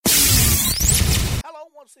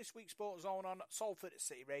What's this week's Sport Zone on Salford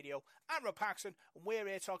City Radio? I'm Rob Paxson, and we're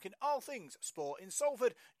here talking all things sport in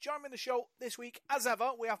Salford. Joining me in the show this week, as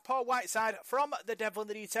ever, we have Paul Whiteside from The Devil in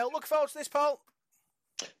the Detail. Looking forward to this, Paul?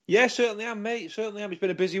 Yeah, certainly am, mate. Certainly am. It's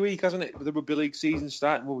been a busy week, hasn't it? With the Rugby League season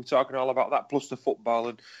starting, we'll be talking all about that, plus the football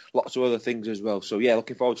and lots of other things as well. So, yeah,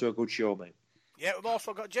 looking forward to a good show, mate. Yeah, we've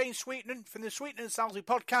also got James Sweetman from the Sweetman and Soundsley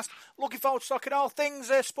podcast. Looking forward to talking all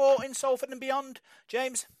things sport in Salford and beyond.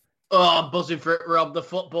 James? Oh, I'm buzzing for it, Rob. The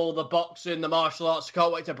football, the boxing, the martial arts.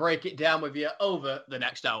 Can't wait to break it down with you over the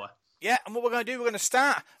next hour. Yeah, and what we're going to do, we're going to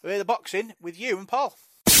start with the boxing with you and Paul.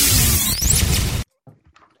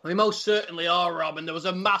 We most certainly are, Rob, and there was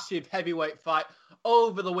a massive heavyweight fight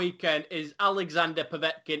over the weekend as Alexander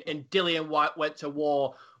Povetkin and Dillian Whyte went to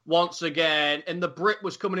war once again, and the Brit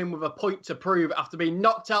was coming in with a point to prove after being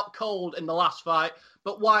knocked out cold in the last fight,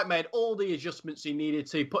 but Whyte made all the adjustments he needed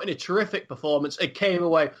to, put in a terrific performance and came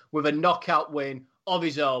away with a knockout win of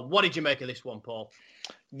his own. What did you make of this one, Paul?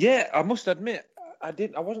 Yeah, I must admit,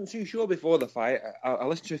 I wasn't too sure before the fight. I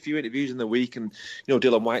listened to a few interviews in the week, and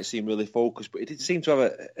Dillian Whyte seemed really focused, but he did seem to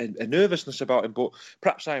have a nervousness about him. But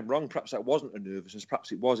perhaps I'm wrong. Perhaps that wasn't a nervousness.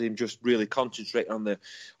 Perhaps it was him just really concentrating on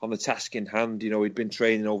the task in hand. He'd been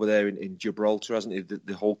training over there in Gibraltar, hasn't he?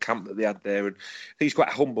 The whole camp that they had there, and he's quite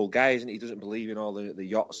a humble guy, isn't he? He doesn't believe in all the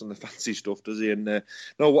yachts and the fancy stuff, does he? And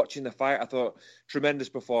watching the fight, I thought tremendous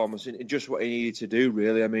performance in just what he needed to do.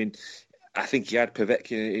 Really, I mean, I think he had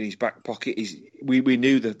Povetkin in his back pocket. We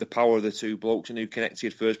knew the power of the two blokes and who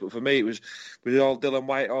connected first. But for me, it was with all Dillian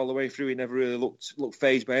Whyte all the way through. He never really looked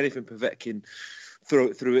fazed by anything Povetkin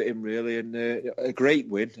threw at him, really. And a great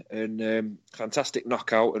win and fantastic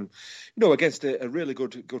knockout. And, against a really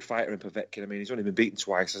good fighter in Povetkin. I mean, he's only been beaten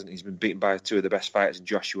twice, hasn't he? He's been beaten by two of the best fighters in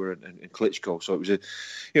Joshua and Klitschko. So it was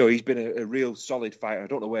he's been a real solid fighter. I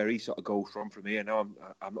don't know where he sort of goes from here. Now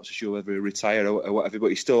I'm not so sure whether he'll retire or whatever,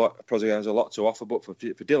 but he still probably has a lot to offer. But for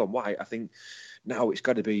Dillian Whyte, I think now it's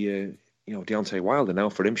got to be Deontay Wilder now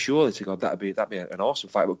for him. Surely to God, that'd be an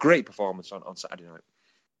awesome fight. But great performance on Saturday night.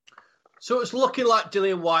 So it's looking like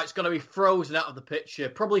Dillian Whyte's going to be frozen out of the picture,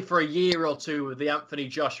 probably for a year or two with the Anthony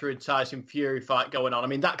Joshua and Tyson Fury fight going on. I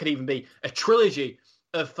mean, that could even be a trilogy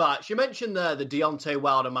of fights. You mentioned there the Deontay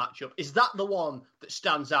Wilder matchup. Is that the one that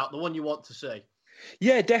stands out, the one you want to see?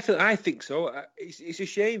 Yeah, definitely. I think so. It's a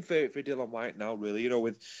shame for Dillian Whyte now, really,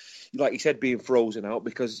 with, like you said, being frozen out,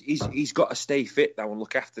 because he's got to stay fit now and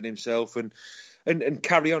look after himself and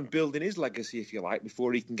carry on building his legacy, if you like,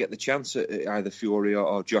 before he can get the chance at either Fury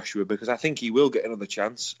or Joshua, because I think he will get another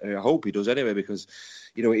chance. I hope he does anyway, because,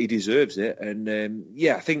 he deserves it. And,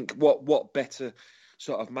 I think what better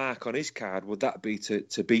sort of mark on his card would that be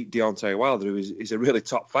to beat Deontay Wilder, who is a really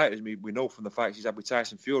top fighter. I mean, we know from the fights he's had with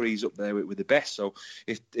Tyson Fury, he's up there with the best. So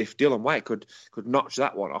if Dillian Whyte could notch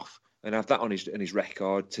that one off and have that on his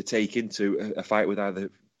record to take into a fight with either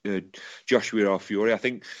Joshua or Fury, I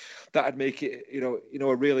think that'd make it,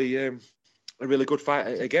 a really good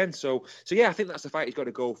fight again. So yeah, I think that's the fight he's got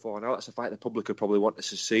to go for now. That's the fight the public would probably want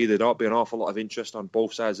us to see. There'd be an awful lot of interest on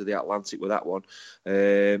both sides of the Atlantic with that one.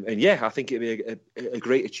 I think it'd be a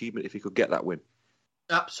great achievement if he could get that win.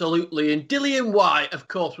 Absolutely. And Dillian Whyte, of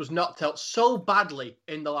course, was knocked out so badly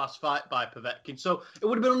in the last fight by Povetkin. So it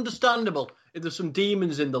would have been understandable if there's some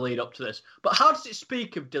demons in the lead up to this. But how does it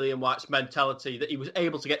speak of Dillian Whyte's mentality that he was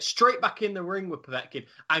able to get straight back in the ring with Povetkin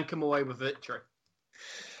and come away with victory?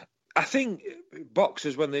 I think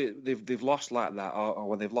boxers, when they've lost like that, or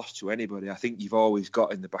when they've lost to anybody, I think you've always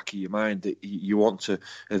got in the back of your mind that you want to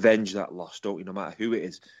avenge that loss, don't you, no matter who it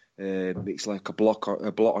is. It's like a blot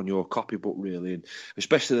on your copybook, really, and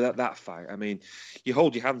especially that fight. I mean, you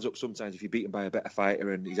hold your hands up sometimes if you're beaten by a better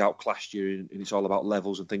fighter and he's outclassed you, and it's all about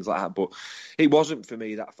levels and things like that. But it wasn't for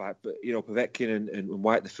me, that fight. But Povetkin and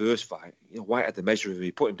Whyte, the first fight, Whyte had the measure of him.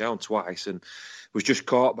 He put him down twice and was just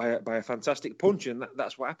caught by a fantastic punch, and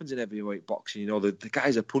that's what happens in heavyweight boxing. The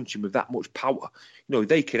guys are punching with that much power.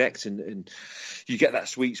 They connect, and you get that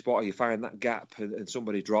sweet spot, or you find that gap, and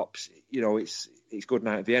somebody drops. It's good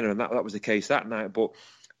night at Vienna, and that was the case that night. But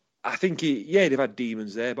I think they've had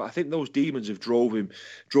demons there, but I think those demons have drove him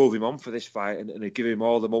on for this fight and have given him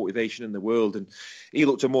all the motivation in the world. And he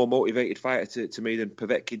looked a more motivated fighter to me than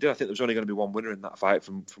Povetkin did. I think there was only going to be one winner in that fight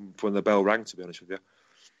from when the bell rang, to be honest with you.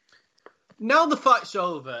 Now the fight's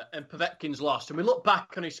over and Povetkin's lost, and we look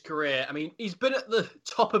back on his career. I mean, he's been at the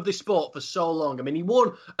top of this sport for so long. I mean, he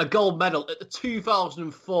won a gold medal at the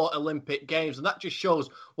 2004 Olympic Games, and that just shows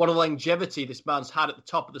what a longevity this man's had at the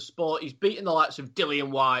top of the sport. He's beaten the likes of Dillian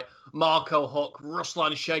Whyte, Marco Huck,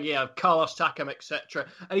 Ruslan Shagiev, Carlos Takam, etc.,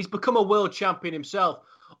 and he's become a world champion himself,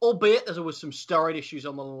 albeit there was some storied issues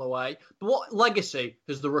along the way. But what legacy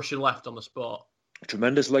has the Russian left on the sport?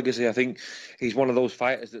 tremendous legacy. I think he's one of those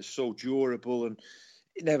fighters that's so durable and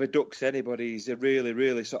he never ducks anybody. He's a really,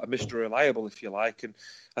 really sort of Mr. Reliable, if you like. And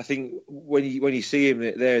I think when you see him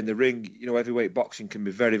there in the ring, heavyweight boxing can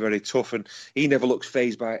be very, very tough, and he never looks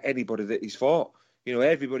fazed by anybody that he's fought.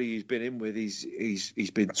 Everybody he's been in with,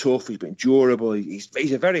 he's been tough, he's been durable.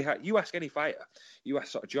 He's a very hard. You ask any fighter, you ask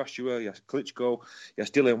sort of Joshua, you ask Klitschko, you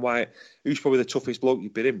ask Dillian Whyte, who's probably the toughest bloke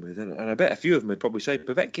you've been in with, and I bet a few of them would probably say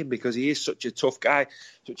Povetkin, because he is such a tough guy,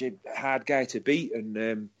 such a hard guy to beat,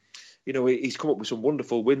 and he's come up with some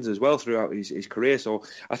wonderful wins as well throughout his career. So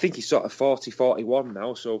I think he's sort of 40, 41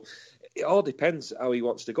 now. So it all depends how he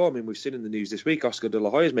wants to go. I mean, we've seen in the news this week, Oscar De La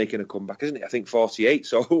Hoya is making a comeback, isn't he? I think 48.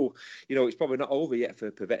 So, it's probably not over yet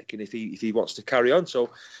for Povetkin if he wants to carry on. So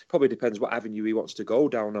probably depends what avenue he wants to go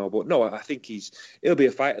down now. But no, I think he'll be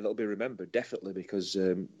a fighter that'll be remembered, definitely, because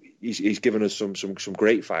he's given us some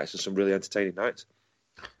great fights and some really entertaining nights.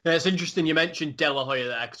 Yeah, it's interesting you mentioned De La Hoya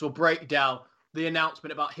there, because we'll break down the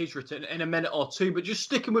announcement about his return in a minute or two. But just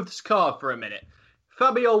sticking with this card for a minute,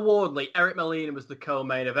 Fabio Wardley, Eric Molina was the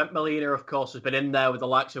co-main event. Molina, of course, has been in there with the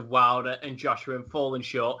likes of Wilder and Joshua and fallen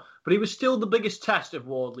short, but he was still the biggest test of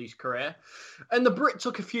Wardley's career. And the Brit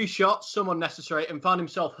took a few shots, some unnecessary, and found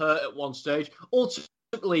himself hurt at one stage.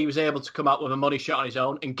 Ultimately, he was able to come out with a money shot on his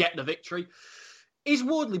own and get the victory. Is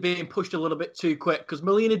Wardley being pushed a little bit too quick? Because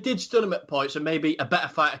Molina did stun him at points, and maybe a better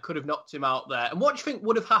fighter could have knocked him out there. And what do you think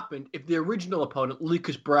would have happened if the original opponent,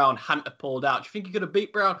 Lucas Brown, hadn't have pulled out? Do you think he could have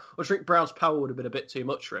beat Brown, or do you think Brown's power would have been a bit too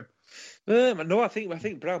much for him? No, I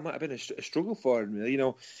think Brown might have been a struggle for him.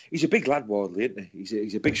 Really. He's a big lad, Wardley, isn't he?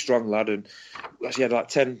 He's a big, strong lad, and he had like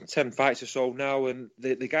 10 fights or so now, and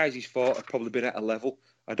the guys he's fought have probably been at a level.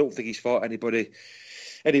 I don't think he's fought anybody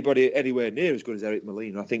anywhere near as good as Eric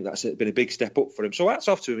Molina. I think that's been a big step up for him. So hats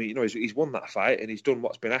off to him. He's won that fight and he's done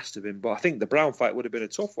what's been asked of him. But I think the Brown fight would have been a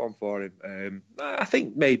tough one for him. I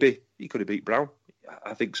think maybe he could have beat Brown.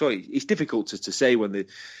 I think so. It's difficult to say when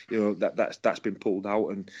that's been pulled out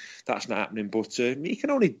and that's not happening. But he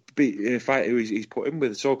can only beat a fighter who he's put in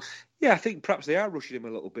with. So yeah, I think perhaps they are rushing him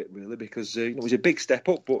a little bit, really, because it was a big step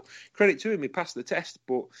up. But credit to him, he passed the test.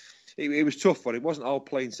 But it was tough for him. It wasn't all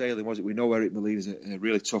plain sailing, was it? We know Eric Molina's a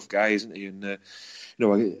really tough guy, isn't he? And a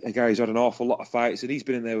guy who's had an awful lot of fights, and he's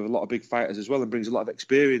been in there with a lot of big fighters as well, and brings a lot of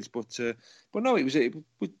experience. But no, it was a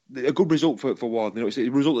good result for Ward. It's a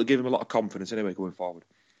result that gave him a lot of confidence anyway going forward.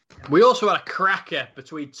 We also had a cracker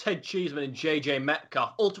between Ted Cheeseman and JJ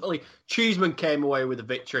Metcalf. Ultimately, Cheeseman came away with a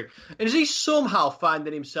victory. And is he somehow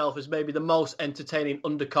finding himself as maybe the most entertaining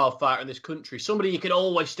undercard fighter in this country? Somebody you can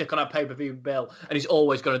always stick on a pay-per-view bill and he's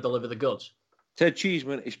always going to deliver the goods. Ted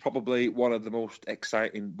Cheeseman is probably one of the most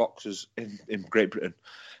exciting boxers in Great Britain.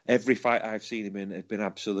 Every fight I've seen him in have been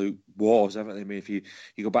absolute wars, haven't they? I mean, if you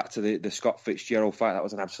go back to the Scott Fitzgerald fight, that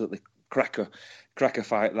was an absolutely cracker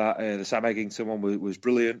fight. That the Sam Eggington one was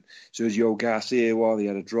brilliant. So was Joe Garcia one. He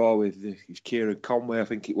had a draw with Kieran Conway, I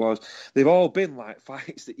think it was. They've all been like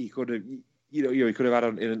fights that he could have, he could have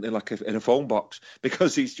had in a phone box,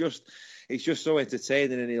 because he's just so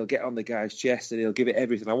entertaining, and he'll get on the guy's chest and he'll give it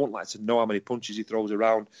everything. I wouldn't like to know how many punches he throws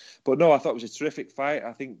around, but no, I thought it was a terrific fight.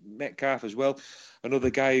 I think Metcalf as well, another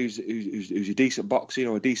guy who's a decent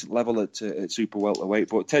boxer, a decent level at super welterweight.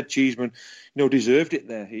 But Ted Cheeseman, deserved it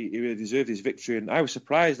there. He really deserved his victory, and I was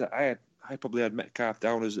surprised that I probably had Metcalf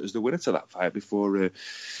down as the winner to that fight before.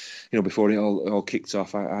 Before it all kicked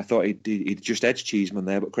off. I thought he'd just edged Cheeseman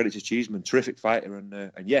there, but credit to Cheeseman, terrific fighter,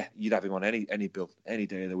 and yeah, you'd have him on any bill, any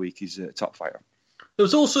day of the week. He's a top fighter. There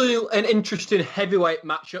was also an interesting heavyweight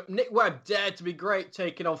matchup. Nick Webb dared to be great,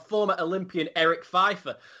 taking on former Olympian Eric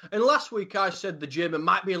Pfeiffer. And last week I said the German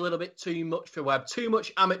might be a little bit too much for Webb, too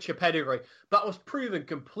much amateur pedigree. That was proven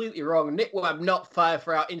completely wrong. Nick Webb knocked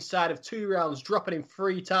Pfeiffer out inside of 2 rounds, dropping him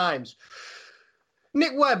 3 times.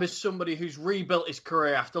 Nick Webb is somebody who's rebuilt his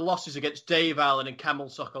career after losses against Dave Allen and Kamil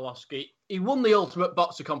Sokolowski. He won the Ultimate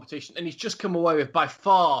Boxer competition, and he's just come away with by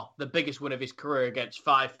far the biggest win of his career against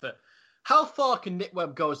Pfeiffer. How far can Nick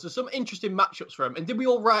Webb go? There's some interesting matchups for him, and did we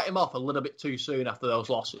all write him off a little bit too soon after those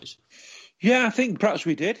losses? Yeah, I think perhaps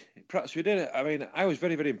we did. I mean, I was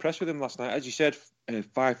very, very impressed with him last night. As you said,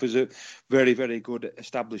 Pfeiffer's a very, very good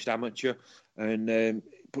established amateur, and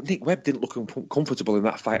but Nick Webb didn't look comfortable in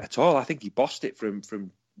that fight at all. I think he bossed it from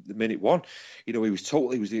the minute one. He was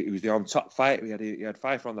the on top fight. He had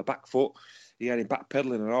Pfeiffer on the back foot. He had him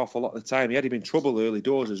backpedaling an awful lot of the time. He had him in trouble early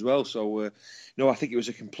doors as well. So I think it was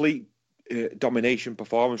a complete domination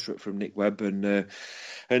performance from Nick Webb, and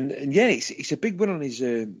yeah, it's a big win on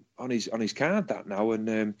his card that now, and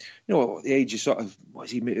at the age of sort of early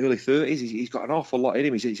 30s, he's got an awful lot in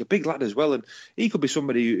him. He's a big lad as well, and he could be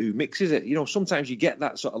somebody who mixes it. Sometimes you get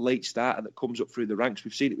that sort of late starter that comes up through the ranks.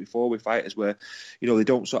 We've seen it before with fighters where they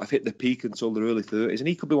don't sort of hit the peak until their early 30s, and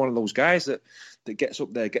he could be one of those guys that gets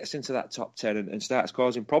up there, gets into that top 10 and starts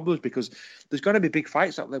causing problems, because there's going to be big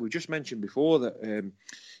fights out there. We just mentioned before that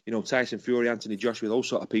Tyson Fury, Anthony Joshua, those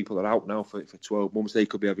sort of people are out now for 12 months. They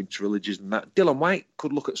could be having trilogies and that. Dylan White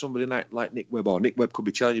could look at somebody like Nick Webb, or Nick Webb could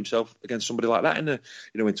be challenging himself against somebody like that in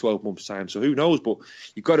 12 months' time. So who knows? But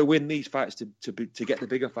you've got to win these fights to get the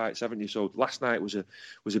bigger fights, haven't you? So last night was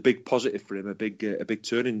a big positive for him, a big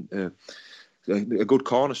turning, a good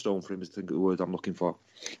cornerstone for him is the word I'm looking for.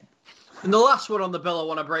 And the last one on the bill I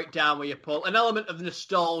want to break down with you, Paul, an element of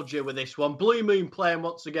nostalgia with this one. Blue Moon playing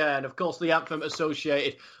once again. Of course, the anthem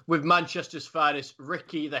associated with Manchester's finest,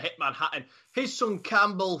 Ricky the Hitman Hatton. His son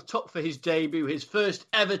Campbell took for his debut, his first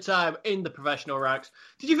ever time in the professional ranks.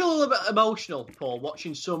 Did you feel a little bit emotional, Paul,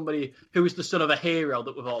 watching somebody who was the son of a hero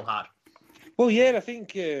that we've all had? Well, yeah, I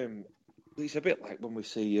think it's a bit like when we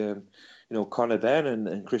see, Conor Benn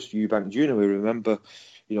and Chris Eubank Jr. We remember,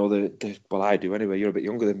 well, I do anyway. You're a bit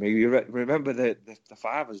younger than me. You remember the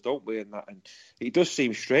fathers, don't we? And it does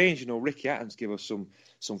seem strange. Ricky Hatton's give us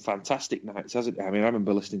some fantastic nights, hasn't he? I mean, I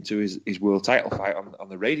remember listening to his world title fight on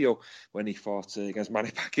the radio when he fought against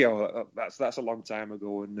Manny Pacquiao. That's a long time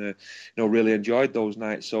ago, and really enjoyed those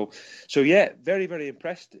nights. So yeah, very, very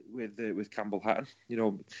impressed with Campbell Hatton. He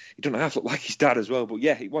doesn't have to look like his dad as well, but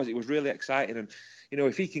yeah, it was really exciting. And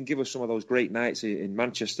if he can give us some of those great nights in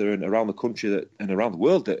Manchester and around the country and around the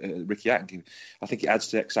world that Ricky Hatton can, I think it adds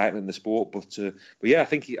to excitement in the sport. But yeah, I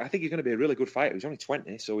think he's going to be a really good fighter. He's only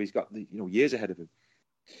 20, so he's got years ahead of him.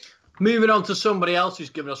 Moving on to somebody else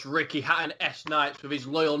who's given us Ricky Hatton-esque nights with his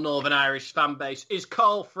loyal Northern Irish fan base is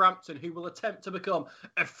Carl Frampton, who will attempt to become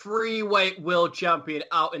a free-weight world champion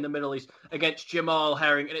out in the Middle East against Jamal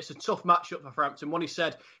Herring. And it's a tough matchup for Frampton. When he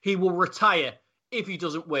said he will retire if he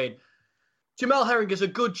doesn't win. Jamal Herring is a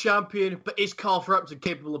good champion, but is Carl Frampton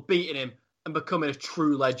capable of beating him and becoming a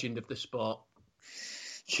true legend of the sport?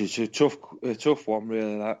 It's a tough one,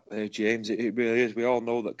 really, that, James. It really is. We all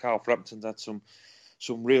know that Carl Frampton's had some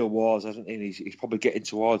real wars, hasn't he? And he's probably getting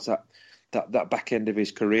towards that back end of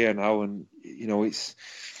his career now, and I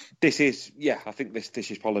think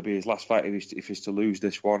this is probably his last fight if he's to lose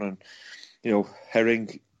this one. And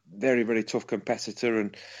Herring, very, very tough competitor,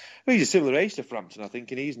 and he's a similar age to Frampton, I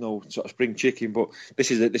think, and he's no sort of spring chicken. But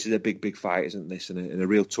this is a big fight, isn't this? And a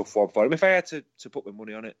real tough one for him. If I had to put my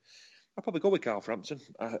money on it, I'd probably go with Carl Frampton.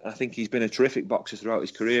 I think he's been a terrific boxer throughout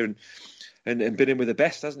his career, and been in with the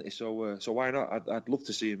best, hasn't he? So why not? I'd love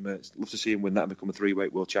to see him win that and become a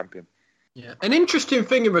 3-weight world champion. Yeah, an interesting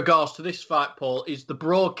thing in regards to this fight, Paul, is the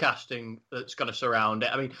broadcasting that's going to surround it.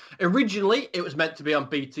 I mean, originally it was meant to be on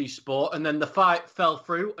BT Sport, and then the fight fell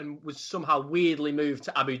through and was somehow weirdly moved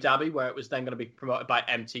to Abu Dhabi, where it was then going to be promoted by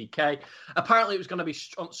MTK. Apparently, it was going to be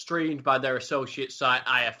streamed by their associate site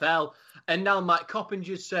IFL, and now Mike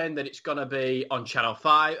Coppinger's saying that it's going to be on Channel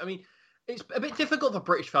 5. I mean, it's a bit difficult for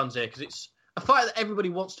British fans here because it's a fight that everybody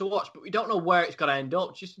wants to watch, but we don't know where it's going to end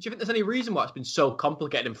up. Do you think there's any reason why it's been so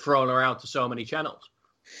complicated and thrown around to so many channels?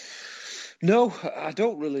 No, I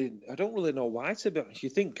don't really know why, to be honest. You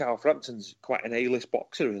think Carl Frampton's quite an A-list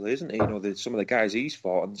boxer, really, isn't he? Some of the guys he's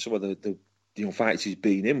fought and some of the fights he's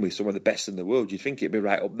been in with some of the best in the world. You'd think it'd be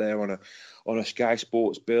right up there on a Sky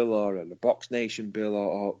Sports bill or a Box Nation bill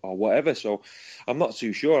or whatever. So I'm not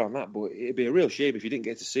too sure on that, but it'd be a real shame if you didn't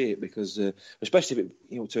get to see it, because especially if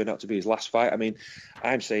it turned out to be his last fight. I mean,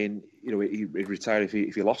 I'm saying he'd retire if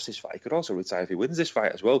he lost this fight. He could also retire if he wins this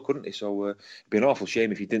fight as well, couldn't he? So it'd be an awful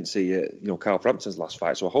shame if you didn't see Carl Frampton's last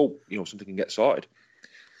fight. So I hope something can get sorted.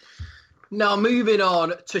 Now, moving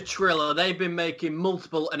on to Triller. They've been making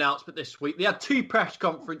multiple announcements this week. They had 2 press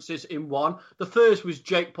conferences in one. The first was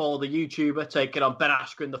Jake Paul, the YouTuber, taking on Ben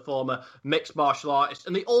Askren, the former mixed martial artist.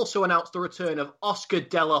 And they also announced the return of Oscar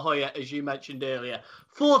De La Hoya, as you mentioned earlier.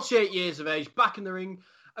 48 years of age, back in the ring.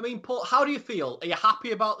 I mean, Paul, how do you feel? Are you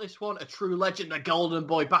happy about this one? A true legend, a golden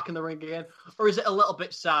boy back in the ring again? Or is it a little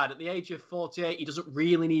bit sad? At the age of 48, he doesn't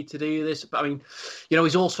really need to do this. But I mean,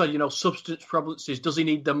 he's also, substance problems. Does he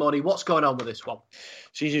need the money? What's going on with this one?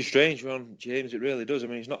 Seems a strange one, James. It really does. I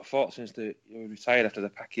mean, he's not fought since he retired after the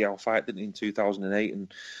Pacquiao fight, didn't he, in 2008?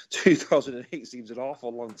 And 2008 seems an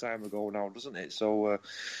awful long time ago now, doesn't it? So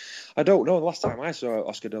I don't know. The last time I saw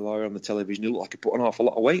Oscar De La Hoya on the television, he looked like he put an awful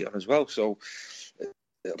lot of weight on as well. So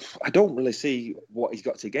I don't really see what he's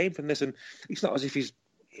got to gain from this, and it's not as if he's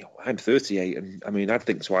I'm 38, and I mean, I'd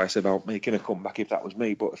think twice about making a comeback if that was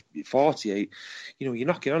me. But at 48, you're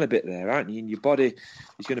knocking on a bit there, aren't you? And your body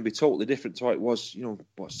is going to be totally different to what it was,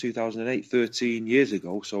 what's 2008, 13 years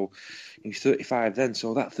ago. So you're 35 then.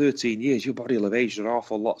 So that 13 years, your body will have aged an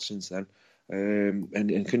awful lot since then.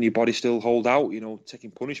 And can your body still hold out,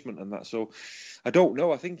 taking punishment and that? So I don't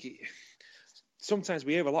know. I think sometimes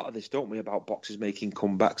we hear a lot of this, don't we, about boxers making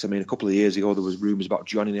comebacks. I mean, a couple of years ago, there was rumours about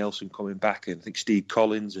Johnny Nelson coming back, and I think Steve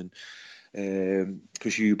Collins and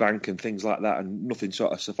Chris Eubank and things like that, and nothing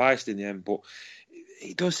sort of sufficed in the end. But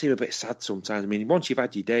it does seem a bit sad sometimes. I mean, once you've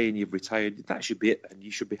had your day and you've retired, that should be it, and you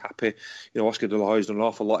should be happy. Oscar De La Hoya's done an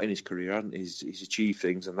awful lot in his career, hasn't he? He's achieved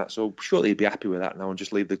things and that, so surely he'd be happy with that now and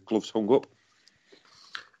just leave the gloves hung up.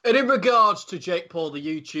 And in regards to Jake Paul, the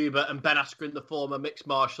YouTuber, and Ben Askren, the former mixed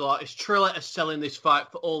martial artist, Triller is selling this fight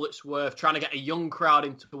for all it's worth, trying to get a young crowd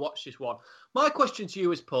in to watch this one. My question to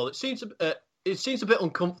you is, Paul, it seems a bit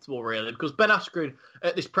uncomfortable, really, because Ben Askren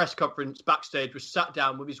at this press conference backstage was sat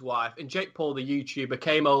down with his wife, and Jake Paul, the YouTuber,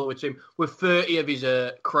 came over to him with 30 of his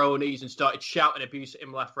cronies and started shouting abuse at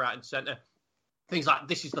him left, right, and centre. Things like,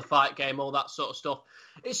 this is the fight game, all that sort of stuff.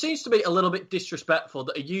 It seems to be a little bit disrespectful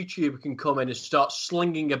that a YouTuber can come in and start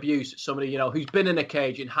slinging abuse at somebody, who's been in a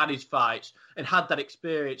cage and had his fights and had that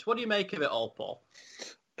experience. What do you make of it all, Paul?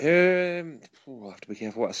 I'll have to be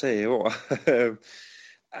careful what I say.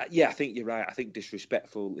 Yeah, I think you're right. I think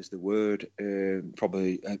disrespectful is the word.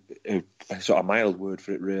 Probably a sort of mild word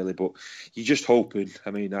for it, really. But you're just hoping, I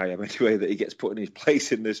am anyway, that he gets put in his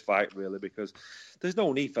place in this fight, really, because there's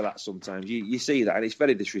no need for that sometimes. You see that, and it's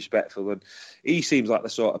very disrespectful. And he seems like the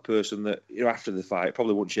sort of person that, after the fight,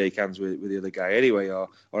 probably won't shake hands with the other guy anyway, or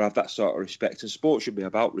have that sort of respect. And sport should be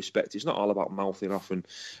about respect. It's not all about mouthing off and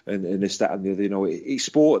this, that, and the other. It's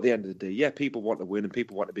sport at the end of the day. Yeah, people want to win and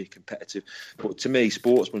people want to be competitive. But to me,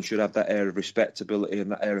 sportsmen should have that air of respectability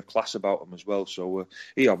and that air of class about them as well. So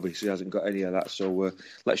he obviously hasn't got any of that. So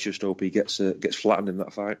let's just hope he gets flattened in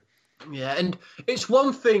that fight. Yeah, and it's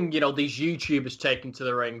one thing, these YouTubers taking to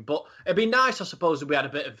the ring, but it'd be nice, I suppose, if we had a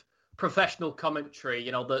bit of professional commentary,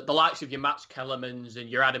 the likes of your Matt Kellermans and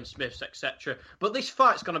your Adam Smiths, etc. But this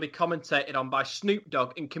fight's going to be commentated on by Snoop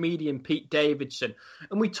Dogg and comedian Pete Davidson.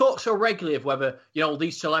 And we talk so regularly of whether,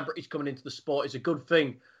 these celebrities coming into the sport is a good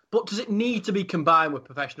thing. But does it need to be combined with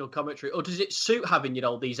professional commentary, or does it suit having,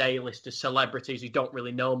 these A-listers, celebrities who don't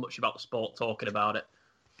really know much about the sport talking about it?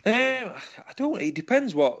 I don't. It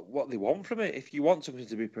depends what they want from it. If you want something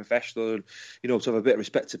to be professional and to have a bit of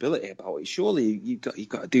respectability about it, surely you've got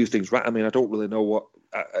to do things right. I mean, I don't really know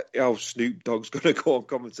how Snoop Dogg's going to go on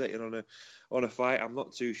commentating on a fight. I'm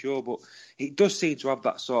not too sure, but it does seem to have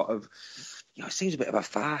that sort of. It seems a bit of a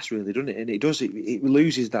farce, really, doesn't it? And it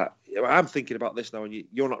loses that. I'm thinking about this now, and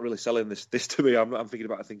you're not really selling this to me. I'm thinking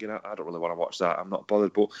about it, thinking I don't really want to watch that. I'm not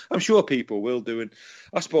bothered, but I'm sure people will do. And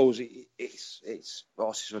I suppose it's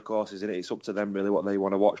horses for courses, isn't it? It's up to them really what they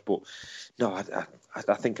want to watch. But no,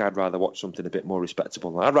 I think I'd rather watch something a bit more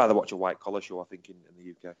respectable. I'd rather watch a white collar show, I think, in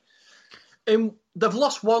the UK. They've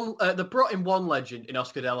lost one. They've brought in one legend in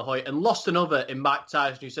Oscar De La Hoya and lost another in Mike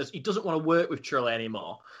Tyson, who says he doesn't want to work with Triller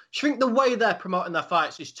anymore. Do you think the way they're promoting their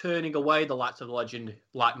fights is turning away the likes of the legend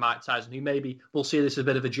like Mike Tyson, who maybe will see this as a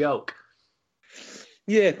bit of a joke?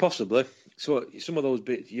 Yeah, possibly. So some of those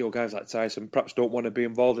guys like Tyson perhaps don't want to be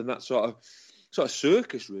involved in that sort of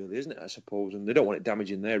circus, really, isn't it? I suppose, and they don't want it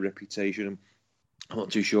damaging their reputation. I'm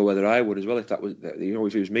not too sure whether I would as well if that was,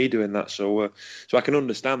 if it was me doing that. So I can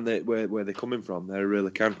understand that where they're coming from there. I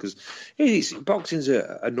really can, because boxing's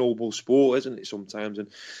a noble sport, isn't it? Sometimes, and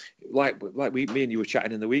like me and you were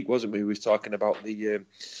chatting in the week, wasn't we? We was talking about the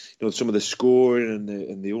some of the scoring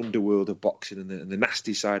and the underworld of boxing and the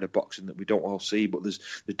nasty side of boxing that we don't all see. But there's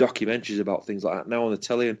documentaries about things like that now on the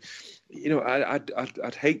telly, and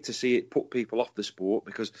I'd hate to see it put people off the sport,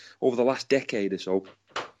 because over the last decade or so,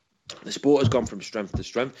 the sport has gone from strength to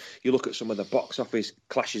strength. You look at some of the box office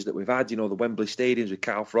clashes that we've had, the Wembley Stadiums with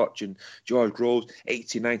Carl Froch and George Groves,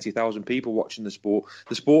 80,000, 90,000 people watching the sport.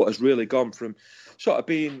 The sport has really gone from sort of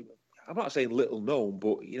being, I'm not saying little known,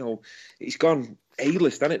 but, it's gone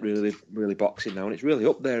A-list, hasn't it, really boxing now, and it's really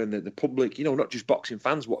up there, and the public, not just boxing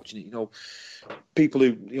fans watching it, people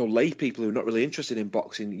who, lay people who are not really interested in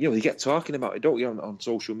boxing, they get talking about it, don't you, on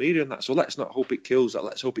social media and that. So let's not hope it kills that.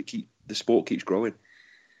 Let's hope the sport keeps growing.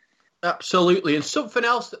 Absolutely. And something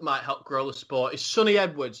else that might help grow the sport is Sonny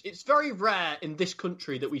Edwards. It's very rare in this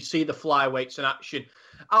country that we see the flyweights in action.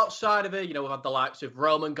 Outside of it, we've had the likes of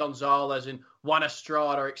Roman Gonzalez and Juan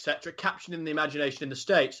Estrada, etc., capturing the imagination in the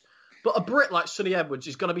States. But a Brit like Sonny Edwards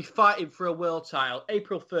is going to be fighting for a world title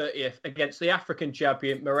April 30th against the African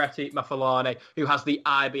champion Moretti Mafalane, who has the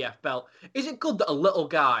IBF belt. Is it good that a little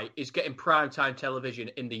guy is getting primetime television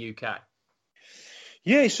in the UK?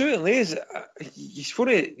 Yeah, it certainly is. It's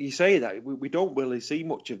funny you say that. We don't really see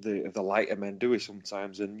much of the lighter men, do we,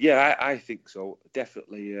 sometimes? And yeah, I think so.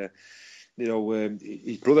 Definitely.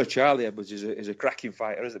 His brother Charlie Edwards is a cracking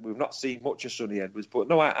fighter. Isn't it? We've not seen much of Sonny Edwards, but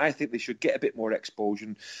no, I think they should get a bit more exposure.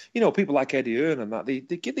 And, people like Eddie Hearn and that, they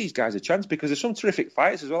give these guys a chance because there's some terrific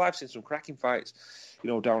fights as well. I've seen some cracking fights,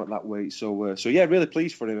 down at that weight. So yeah, really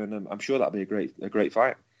pleased for him, and I'm sure that'll be a great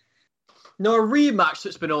fight. Now, a rematch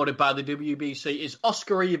that's been ordered by the WBC is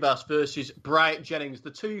Oscar Rivas versus Bryant Jennings. The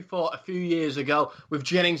two fought a few years ago, with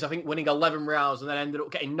Jennings, I think, winning 11 rounds and then ended up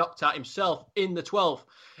getting knocked out himself in the 12th.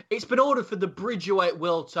 It's been ordered for the Bridgerweight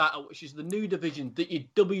World title, which is the new division that your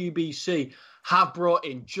WBC have brought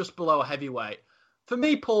in just below heavyweight. For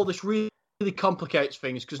me, Paul, this really complicates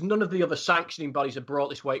things because none of the other sanctioning bodies have brought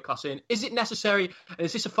this weight class in. Is it necessary? And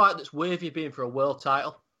is this a fight that's worthy of being for a world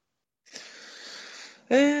title?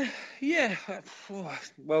 Yeah.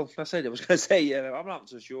 Well, I said I was going to say, yeah, I'm not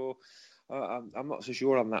so sure. I'm not so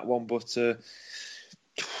sure on that one, but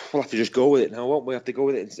we'll have to just go with it now, won't we? Have to go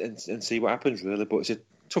with it and see what happens, really. But it's a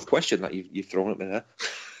tough question that you've thrown at me there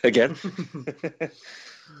again.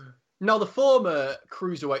 Now, the former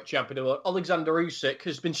cruiserweight champion, Alexander Usyk,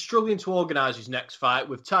 has been struggling to organise his next fight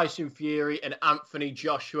with Tyson Fury and Anthony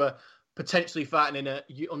Joshua potentially fighting in an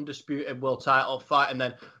undisputed world title fight, and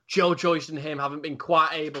then Joe Joyce and him haven't been quite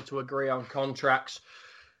able to agree on contracts.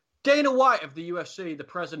 Dana White of the UFC, the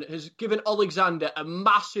president, has given Alexander a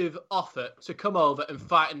massive offer to come over and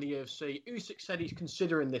fight in the UFC. Usyk said he's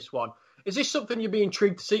considering this one. Is this something you'd be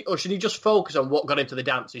intrigued to see, or should he just focus on what got into the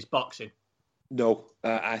dance, his boxing? No,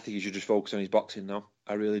 I think he should just focus on his boxing now.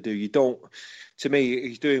 I really do. To me,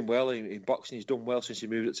 he's doing well in boxing. He's done well since he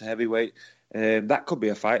moved up to heavyweight. That could be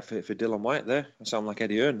a fight for Dillian Whyte there. I sound like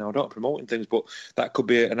Eddie Hearn now. I'm not promoting things, but that could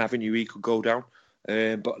be an avenue he could go down.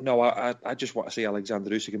 But no, I just want to see Alexander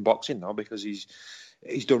Usyk in boxing now because he's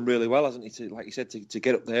done really well, hasn't he? Like you said, to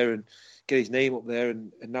get up there and get his name up there,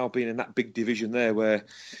 and now being in that big division there where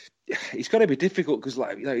it's going to be difficult because,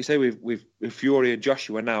 like you say, with Fury and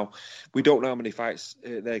Joshua now, we don't know how many fights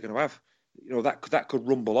they're going to have. That could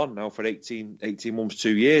rumble on now for 18 months,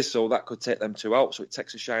 2 years, so that could take them two out. So it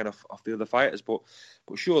takes a shine off the other fighters. But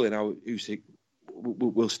surely now Usyk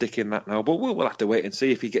will stick in that now. But we'll have to wait and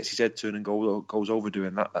see if he gets his head turned and goes over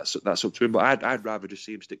doing that. That's up to him. But I'd rather just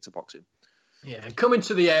see him stick to boxing. Yeah, and coming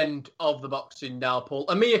to the end of the boxing now, Paul,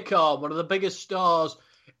 Amir Khan, one of the biggest stars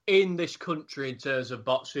in this country in terms of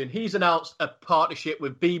boxing, he's announced a partnership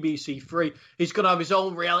with BBC Three. He's going to have his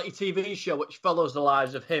own reality TV show which follows the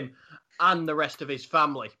lives of him and the rest of his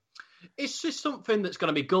family. Is this something that's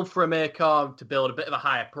going to be good for Amir Khan to build a bit of a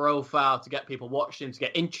higher profile, to get people watching him, to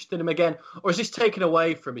get interested in him again? Or is this taken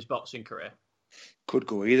away from his boxing career? Could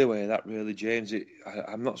go either way, that really, James.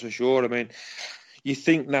 I'm not so sure. I mean, you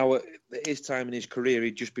think now at his time in his career,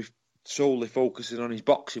 he'd just be solely focusing on his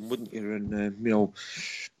boxing, wouldn't you? And,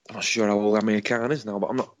 I'm not sure how old Amir Khan is now, but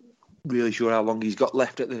I'm not really sure how long he's got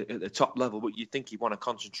left at the top level, but you'd think he'd want to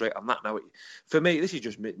concentrate on that now. For me, this is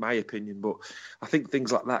just my opinion, but I think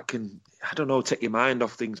things like that can, I don't know, take your mind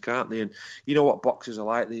off things, can't they? And you know what boxers are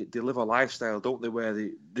like, they live a lifestyle, don't they, where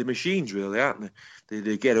the machines really, aren't they?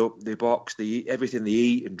 They get up, they box, they eat everything they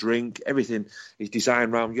eat and drink, everything is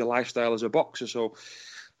designed around your lifestyle as a boxer. So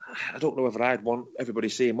I don't know whether I'd want everybody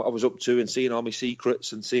seeing what I was up to and seeing all my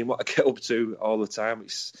secrets and seeing what I get up to all the time.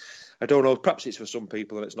 I don't know. Perhaps it's for some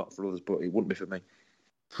people and it's not for others, but it wouldn't be for me.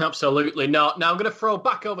 Absolutely not. Now I'm going to throw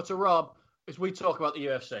back over to Rob as we talk about the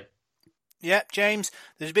UFC. Yep, James,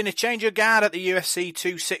 there's been a change of guard at the UFC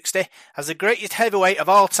 260 as the greatest heavyweight of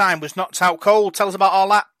all time was knocked out cold. Tell us about all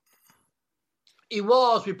that. He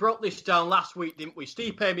was. We broke this down last week, didn't we?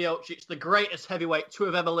 Stipe Miocic, the greatest heavyweight to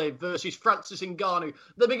have ever lived, versus Francis Ngannou,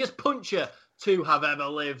 the biggest puncher to have ever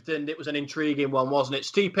lived. And it was an intriguing one, wasn't it?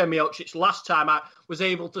 Stipe Miocic, last time out, was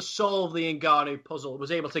able to solve the Ngannou puzzle,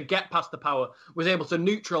 was able to get past the power, was able to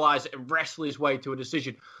neutralise it and wrestle his way to a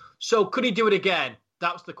decision. So could he do it again?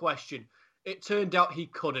 That was the question. It turned out he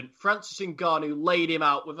couldn't. Francis Ngannou laid him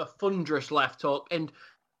out with a thunderous left hook. And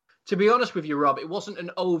to be honest with you, Rob, it wasn't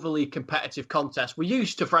an overly competitive contest. We're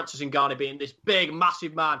used to Francis Ngannou being this big,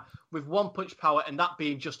 massive man with one-punch power and that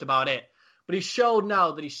being just about it. But he's showed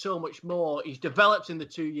now that he's so much more. He's developed in the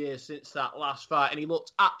 2 years since that last fight, and he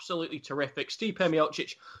looked absolutely terrific. Stipe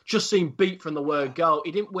Miocic just seemed beat from the word go.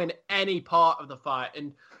 He didn't win any part of the fight.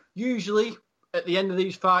 And usually, at the end of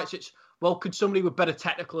these fights, it's well, could somebody with better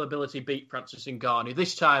technical ability beat Francis Ngannou?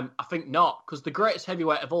 This time, I think not, because the greatest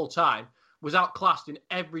heavyweight of all time was outclassed in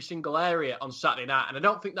every single area on Saturday night, and I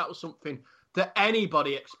don't think that was something that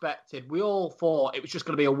anybody expected. We all thought it was just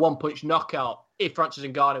going to be a one-punch knockout if Francis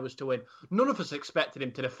Ngannou was to win. None of us expected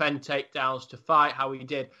him to defend takedowns, to fight how he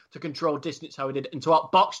did, to control distance how he did, and to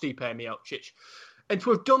outbox Stipe Miocic. And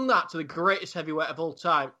to have done that to the greatest heavyweight of all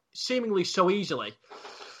time, seemingly so easily,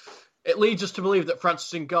 it leads us to believe that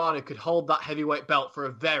Francis Ngannou could hold that heavyweight belt for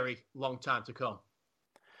a very long time to come.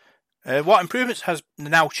 What improvements has the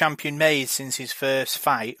now champion made since his first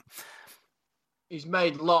fight? He's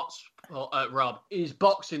made lots, Rob. His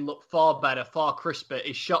boxing looked far better, far crisper.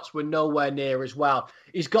 His shots were nowhere near as well.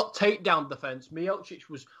 He's got takedown defense. Miocic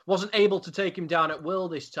wasn't able to take him down at will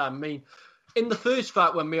this time. I mean, in the first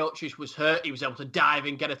fight when Miocic was hurt, he was able to dive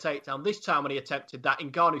in, get a takedown. This time when he attempted that,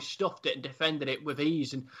 Ngannou stuffed it and defended it with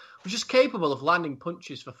ease and was just capable of landing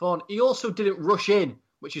punches for fun. He also didn't rush in,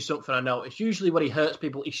 which is something I noticed. Usually when he hurts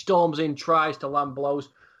people, he storms in, tries to land blows.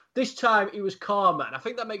 This time he was calmer, and I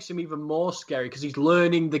think that makes him even more scary because he's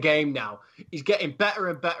learning the game now. He's getting better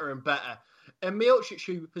and better and better. And Miocic,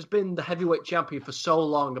 who has been the heavyweight champion for so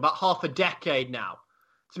long, about half a decade now,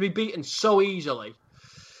 to be beaten so easily,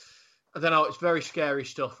 I don't know, it's very scary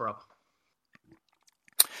stuff, Rob.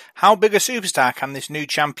 How big a superstar can this new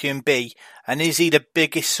champion be, and is he the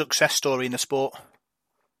biggest success story in the sport?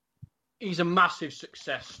 He's a massive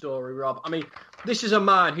success story, Rob. I mean, this is a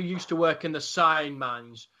man who used to work in the sand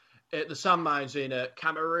mines in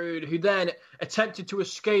Cameroon, who then attempted to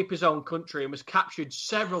escape his own country and was captured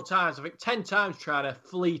several times, I think 10 times, trying to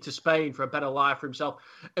flee to Spain for a better life for himself,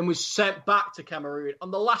 and was sent back to Cameroon.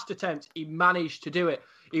 On the last attempt, he managed to do it.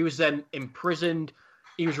 He was then imprisoned.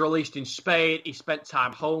 He was released in Spain. He spent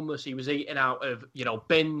time homeless. He was eating out of,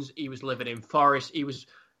 bins. He was living in forests. He was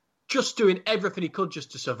just doing everything he could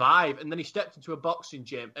just to survive. And then he stepped into a boxing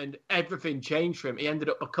gym and everything changed for him. He ended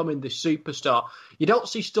up becoming this superstar. You don't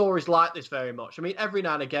see stories like this very much. I mean, every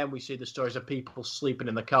now and again we see the stories of people sleeping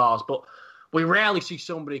in the cars, but we rarely see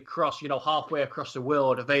somebody cross, halfway across the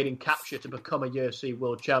world, evading capture to become a UFC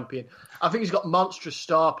world champion. I think he's got monstrous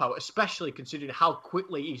star power, especially considering how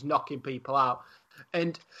quickly he's knocking people out.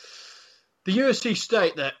 And the UFC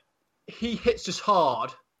state that he hits as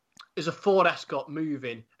hard as a Ford Escort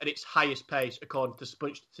moving at its highest pace, according to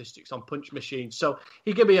punch statistics on Punch Machine. So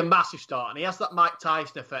he can be a massive star, and he has that Mike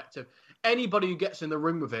Tyson effect of anybody who gets in the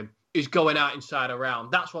ring with him is going out inside a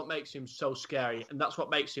round. That's what makes him so scary, and that's what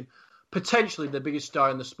makes him potentially the biggest star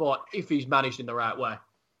in the sport if he's managed in the right way.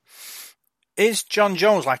 Is John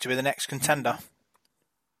Jones like to be the next contender?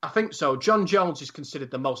 I think so. John Jones is considered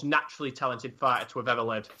the most naturally talented fighter to have ever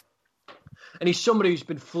lived. And he's somebody who's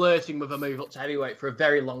been flirting with a move up to heavyweight for a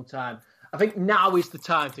very long time. I think now is the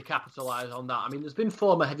time to capitalise on that. I mean, there's been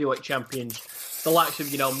former heavyweight champions, the likes of,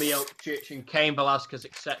 Miocic and Cain Velasquez,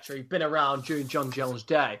 etc., who've been around during John Jones'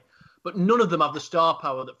 day. But none of them have the star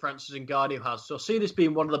power that Francis Ngannou has. So I see this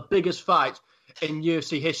being one of the biggest fights in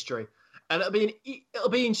UFC history. And it'll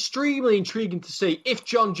be extremely intriguing to see if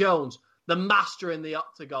John Jones, the master in the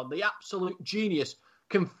octagon, the absolute genius,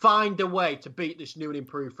 can find a way to beat this new and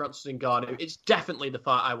improved Francis Ngannou. It's definitely the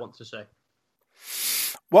fight I want to see.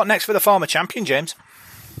 What next for the former champion, James?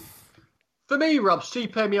 For me, Rob,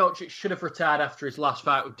 Stipe Miocic should have retired after his last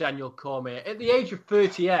fight with Daniel Cormier. At the age of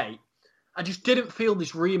 38, I just didn't feel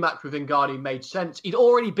this rematch with Ngannou made sense. He'd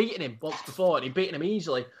already beaten him once before, and he'd beaten him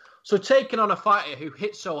easily. So taking on a fighter who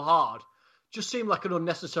hit so hard just seemed like an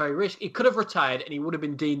unnecessary risk. He could have retired, and he would have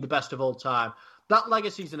been deemed the best of all time. That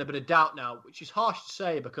legacy's in a bit of doubt now, which is harsh to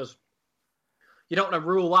say because you don't want to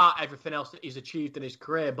rule out everything else that he's achieved in his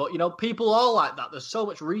career. But, people are like that. There's so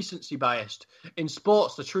much recency bias in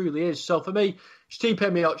sports. There truly is. So for me, Stipe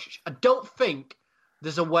Miocic, I don't think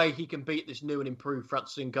there's a way he can beat this new and improved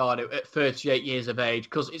Francis Ngannou at 38 years of age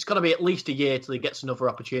because it's going to be at least a year till he gets another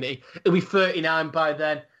opportunity. He'll be 39 by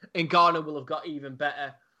then. Ngannou will have got even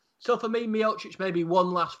better. So for me, Miocic, maybe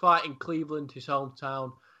one last fight in Cleveland, his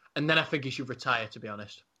hometown. And then I think he should retire, to be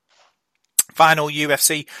honest. Final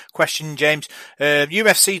UFC question, James.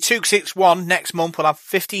 UFC 261 next month will have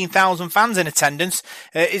 15,000 fans in attendance.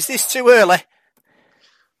 Is this too early?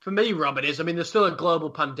 For me, Rob, it is. I mean, there's still a global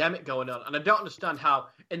pandemic going on. And I don't understand how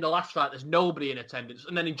in the last fight there's nobody in attendance.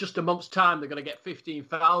 And then in just a month's time, they're going to get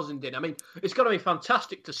 15,000 in. I mean, it's going to be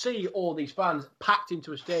fantastic to see all these fans packed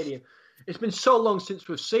into a stadium. It's been so long since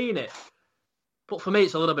we've seen it. But for me,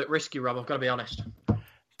 it's a little bit risky, Rob. I've got to be honest.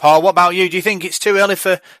 Paul, what about you? Do you think it's too early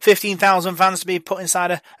for 15,000 fans to be put inside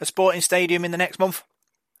a sporting stadium in the next month?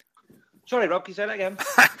 Sorry, Rob, can you say that again?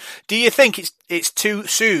 Do you think it's too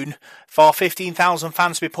soon for 15,000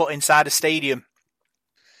 fans to be put inside a stadium?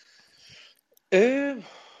 I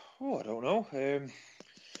don't know.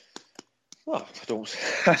 Well, I don't.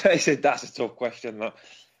 I said that's a tough question. That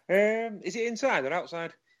is it inside or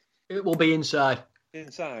outside? It will be inside.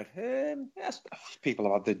 Inside. Yes,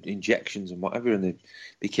 people have had the injections and whatever, and they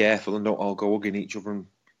be careful and don't all go hugging each other and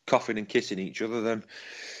coughing and kissing each other. Then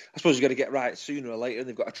I suppose you've got to get right sooner or later.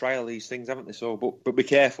 They've got to trial these things, haven't they? So, but be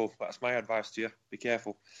careful. That's my advice to you. Be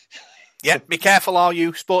careful. Yeah, be careful, all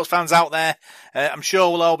you sports fans out there. I'm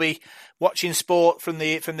sure we'll all be watching sport from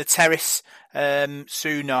the terrace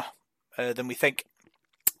sooner than we think.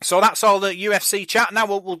 So that's all the UFC chat. Now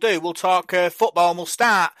what we'll talk football, and we'll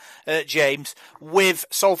start, James, with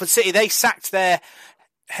Salford City. They sacked their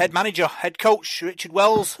head coach, Richard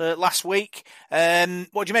Wells, last week.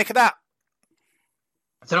 What do you make of that?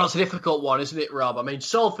 I don't know, it's a difficult one, isn't it, Rob? I mean,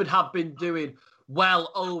 Salford have been doing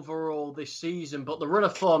well overall this season, but the run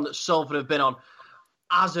of form that Salford have been on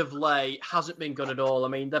as of late hasn't been good at all. I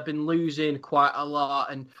mean, they've been losing quite a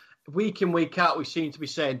lot, and week in, week out, we seem to be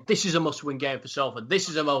saying, this is a must-win game for Salford. This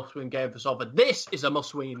is a must-win game for Salford. This is a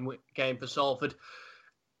must-win game for Salford.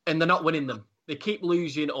 And they're not winning them. They keep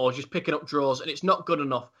losing or just picking up draws, and it's not good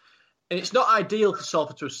enough. And it's not ideal for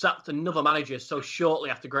Salford to have sacked another manager so shortly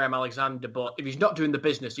after Graham Alexander, but if he's not doing the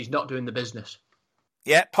business, he's not doing the business.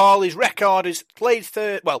 Yeah, Paul, his record is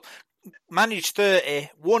managed 30,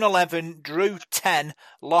 won 11, drew 10,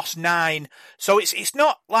 lost 9. So it's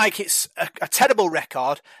not like it's a terrible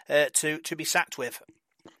record to be sacked with.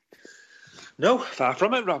 No, far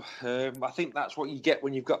from it, Rob. I think that's what you get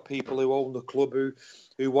when you've got people who own the club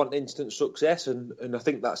who want instant success, and I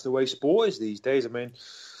think that's the way sport is these days. I mean,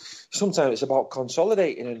 sometimes it's about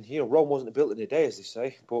consolidating, and Rome wasn't built in a day, as they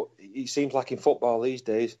say, but it seems like in football these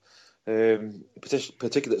days,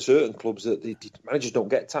 particularly at certain clubs, that the managers don't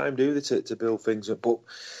get time, do they, to build things up. But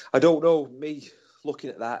I don't know, me looking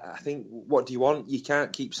at that, I think, what do you want? You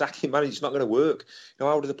can't keep sacking managers. It's not going to work.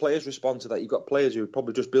 How do the players respond to that? You've got players who are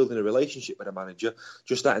probably just building a relationship with a manager,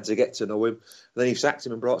 just starting to get to know him, and then you've sacked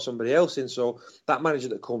him and brought somebody else in. So that manager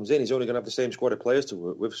that comes in is only going to have the same squad of players to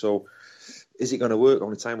work with. So is it going to work?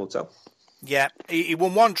 Only time will tell. Yeah, he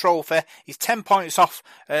won one trophy. He's 10 points off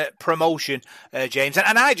promotion, James.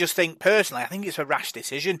 And I just think, personally, I think it's a rash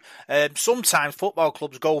decision. Sometimes football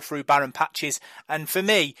clubs go through barren patches. And for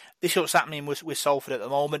me, this is what's happening with Salford at the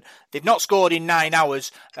moment. They've not scored in 9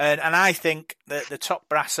 hours. And I think that the top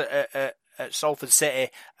brass at Salford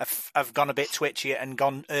City have gone a bit twitchy and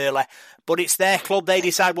gone early. But it's their club. They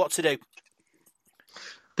decide what to do.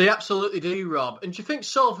 They absolutely do, Rob. And do you think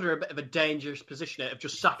Salford are a bit of a dangerous position of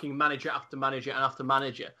just sacking manager after manager and after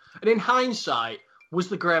manager? And in hindsight, was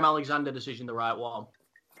the Graham Alexander decision the right one?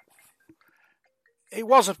 It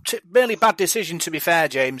was a really bad decision, to be fair,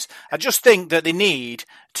 James. I just think that they need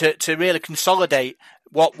to really consolidate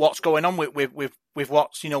what's going on with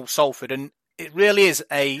what's, Salford. And it really is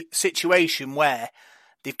a situation where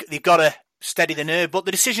they've got to steady the nerve. But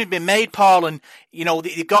the decision's been made, Paul, and,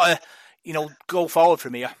 they've got to go forward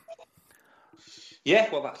from here. Yeah,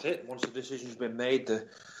 well, that's it. Once the decision's been made, the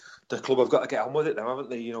club have got to get on with it now,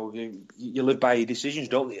 haven't they? You live by your decisions,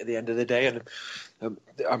 don't they, at the end of the day? And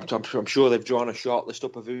I'm sure they've drawn a short list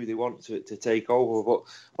up of who they want to take over. But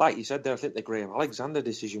like you said there, I think the Graham Alexander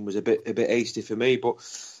decision was a bit hasty for me. But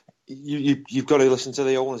you've got to listen to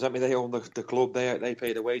the owners, haven't you? They own the club. They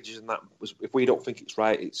pay the wages, and that was, if we don't think it's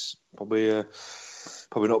right, it's probably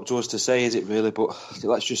not up to us to say, is it really? But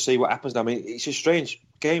let's just see what happens. I mean, it's a strange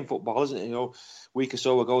game, football, isn't it? A week or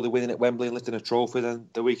so ago, they're winning at Wembley and lifting a trophy, then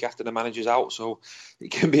the week after the manager's out. So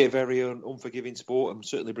it can be a very unforgiving sport and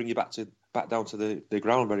certainly bring you back down to the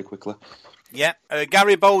ground very quickly. Yeah,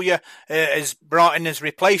 Gary Bowyer is brought in as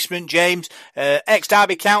replacement, James.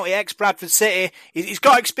 Ex-Derby County, ex-Bradford City. He's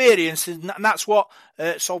got experience, and that's what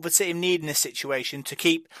Salford City need in this situation to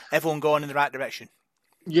keep everyone going in the right direction.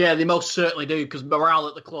 Yeah, they most certainly do, because morale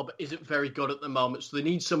at the club isn't very good at the moment. So they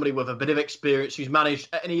need somebody with a bit of experience who's managed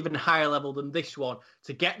at an even higher level than this one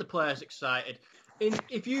to get the players excited. And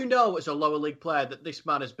if you know as a lower league player that this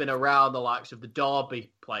man has been around the likes of the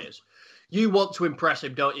Derby players, you want to impress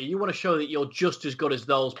him, don't you? You want to show that you're just as good as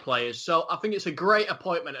those players. So I think it's a great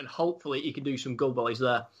appointment, and hopefully he can do some good while he's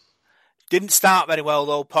there. Didn't start very well,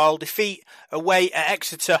 though, Paul. Defeat away at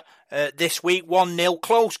Exeter this week, 1-0.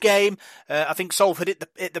 Close game. I think Salford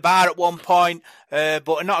hit the bar at one point,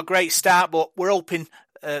 but not a great start, but we're hoping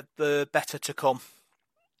the better to come.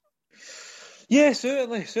 Yeah,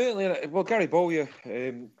 certainly. Well, Gary Bowyer,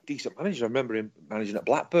 decent manager. I remember him managing at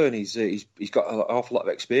Blackburn. He's got an awful lot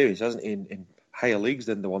of experience, hasn't he, in higher leagues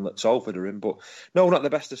than the one that Salford are in. But no, not the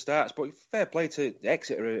best of starts. But fair play to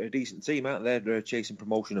Exeter, a decent team, aren't they? They're chasing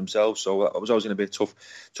promotion themselves, so it was always going to be a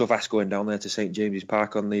tough ask going down there to St James's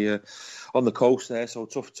Park on the coast there. So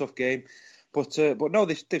tough game. But no,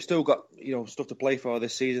 they've still got stuff to play for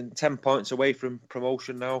this season. 10 points away from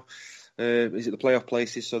promotion now. Is it the playoff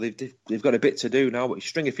places? So they've got a bit to do now. But you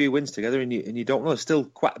string a few wins together, and you don't know. There's still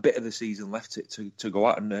quite a bit of the season left to go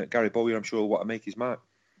out. And Gary Bowyer, I'm sure, will want to make his mark.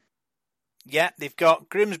 Yeah, they've got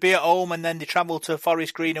Grimsby at home, and then they travel to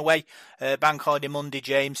Forest Green away, Bank Holiday Monday,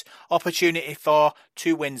 James. Opportunity for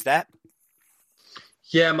 2 wins there.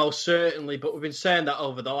 Yeah, most certainly. But we've been saying that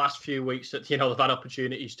over the last few weeks that, they've had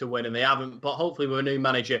opportunities to win and they haven't. But hopefully with a new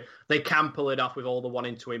manager, they can pull it off with all the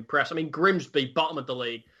wanting to impress. I mean, Grimsby, bottom of the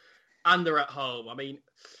league, and they're at home. I mean,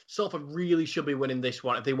 Salford really should be winning this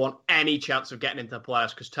one if they want any chance of getting into the playoffs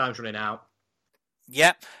because time's running out.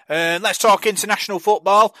 Yeah, let's talk international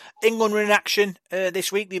football. England were in action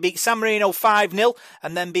this week. They beat San Marino 5-0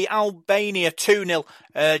 and then beat Albania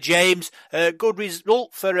 2-0. James, good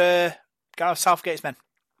result for Gareth Southgate's men.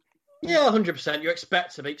 Yeah, 100%. You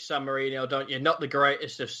expect to beat San Marino, don't you? Not the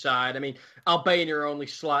greatest of side. I mean, Albania are only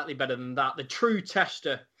slightly better than that. The true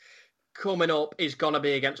tester coming up is going to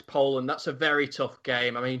be against Poland. That's a very tough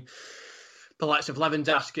game. I mean, the likes of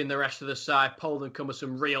Lewandowski and the rest of the side, Poland come with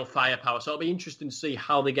some real firepower. So it'll be interesting to see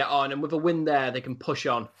how they get on. And with a win there, they can push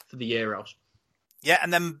on for the Euros. Yeah,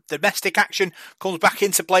 and then the domestic action comes back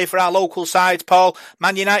into play for our local sides, Paul.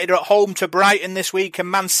 Man United are at home to Brighton this week and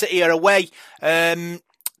Man City are away.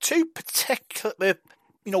 Two particular,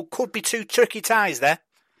 could be 2 tricky ties there.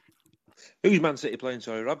 Who's Man City playing,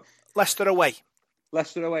 sorry, Rob? Leicester away.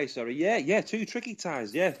 Leicester away, sorry. Yeah, 2 tricky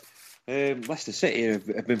ties, yeah. Leicester City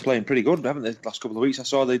have been playing pretty good, haven't they, the last couple of weeks? I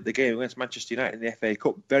saw the game against Manchester United in the FA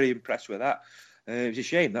Cup. Very impressed with that. It was a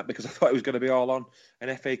shame that because I thought it was going to be all on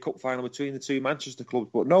an FA Cup final between the 2 Manchester clubs.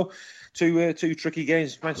 But no, two tricky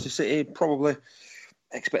games. Manchester City probably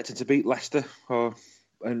expected to beat Leicester,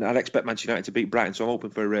 and I'd expect Manchester United to beat Brighton. So I'm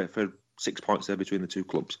hoping for 6 points there between the 2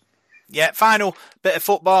 clubs. Yeah, final bit of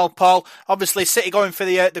football, Paul. Obviously, City going for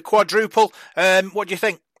the quadruple. What do you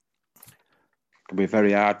think? It'll be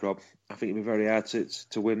very hard, Rob. I think it'll be very hard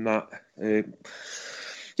to win that.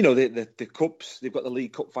 The cups, they've got the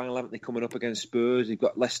League Cup final, haven't they, coming up against Spurs? They've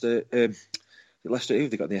got Leicester. Leicester, who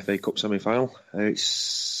have they got in the FA Cup semi-final?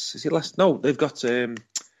 Is it Leicester? No, they've got...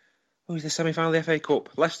 who's the semi-final of the FA Cup?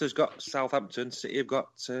 Leicester's got Southampton. City have got...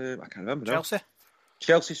 I can't remember now.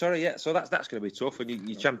 Chelsea, sorry, yeah. So that's going to be tough. And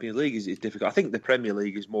your Champions League is difficult. I think the Premier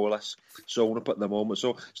League is more or less sewn up at the moment.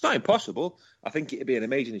 So it's not impossible. I think it'd be an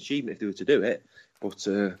amazing achievement if they were to do it. But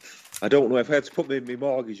I don't know. If I had to put my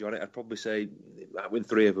mortgage on it, I'd probably say I'd win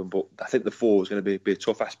 3 of them. But I think the 4 is going to be a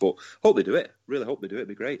tough ask. But hope they do it. Really hope they do it. It'd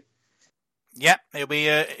be great. Yeah, it'll be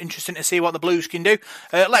interesting to see what the Blues can do.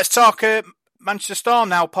 Let's talk Manchester Storm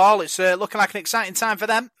now, Paul. It's looking like an exciting time for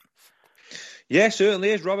them. Yeah,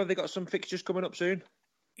 certainly is. Rob, have they got some fixtures coming up soon?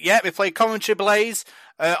 Yeah, we play Coventry Blaze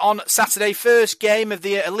on Saturday, first game of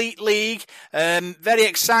the Elite League. Very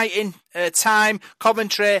exciting time.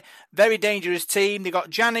 Coventry, very dangerous team. They got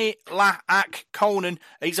Gianni Laak Conan.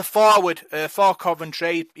 He's a forward for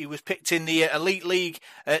Coventry. He was picked in the Elite League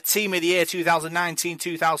Team of the Year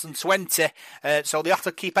 2019-2020. So they have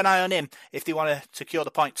to keep an eye on him if they want to secure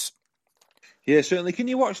the points. Yeah, certainly. Can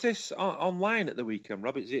you watch this online at the weekend,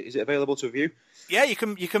 Rob? Is it available to view? Yeah, you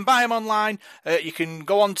can buy them online. You can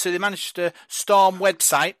go on to the Manchester Storm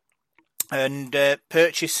website and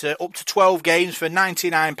purchase up to 12 games for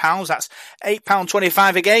 £99. That's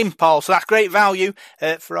 £8.25 a game, Paul. So that's great value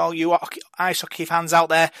for all you ice hockey fans out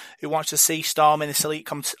there who want to see Storm in this elite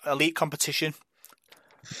competition.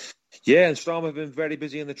 Yeah, and Storm have been very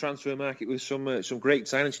busy in the transfer market with some great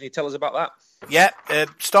signings. Can you tell us about that? Yeah,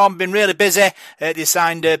 Storm have been really busy. They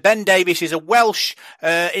signed Ben Davies. He's a Welsh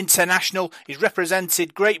international. He's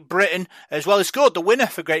represented Great Britain as well. He scored the winner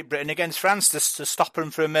for Great Britain against France to stop them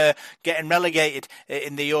from getting relegated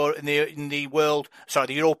in the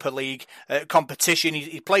Europa League competition.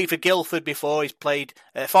 He played for Guildford before. He's played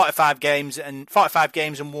 45 games and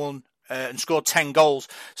won. And scored 10 goals.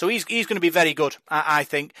 So he's going to be very good, I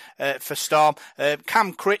think, for Storm.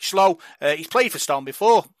 Cam Critchlow, he's played for Storm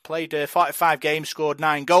before, played 45 games, scored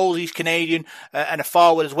 9 goals. He's Canadian and a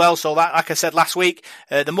forward as well. So that, like I said last week,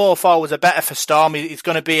 the more forwards are better for Storm. It's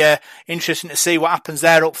going to be interesting to see what happens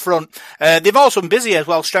there up front. They've also been busy as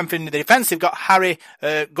well, strengthening the defence. They've got Harry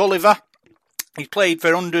Gulliver. He's played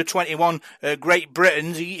for under 21 Great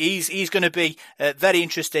Britain. He's going to be a very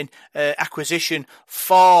interesting acquisition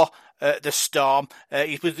for the Storm.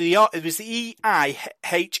 He was the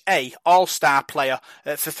EIHA All-Star player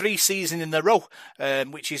for 3 seasons in a row,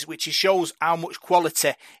 which shows how much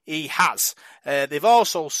quality he has. They've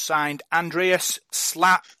also signed Andreas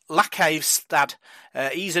Lakavstad.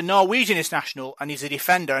 He's a Norwegian international and he's a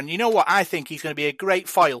defender. And you know what? I think he's going to be a great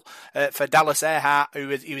foil for Dallas Earhart, who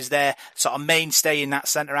was their sort of mainstay in that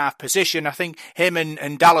centre-half position. I think him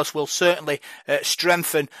and Dallas will certainly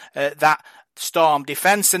strengthen that Storm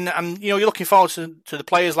defence, and you're looking forward to the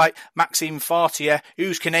players like Maxime Fortier,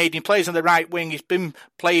 who's Canadian, plays on the right wing. He's been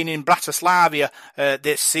playing in Bratislava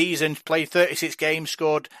this season, played 36 games,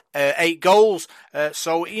 scored 8 goals.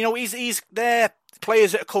 So he's there.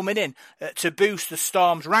 Players that are coming in to boost the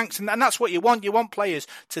Storm's ranks, and that's what you want. You want players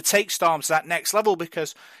to take Storm to that next level,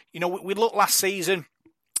 because we looked last season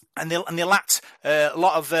and they lacked a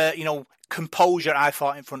lot of composure, I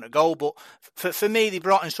thought, in front of goal. But for me, they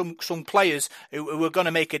brought in some players who were going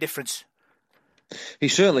to make a difference. He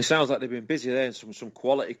certainly sounds like they've been busy there, and some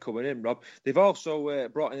quality coming in, Rob. They've also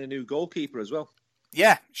brought in a new goalkeeper as well.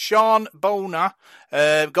 Yeah, Sean Bonar,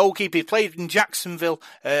 goalkeeper. He played in Jacksonville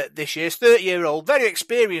this year. He's 30-year-old, very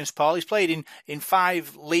experienced, Paul. He's played in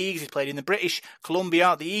 5 leagues. He's played in the British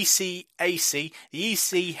Columbia, the ECAC, the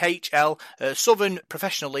ECHL, Southern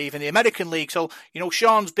Professional League, and the American League. So,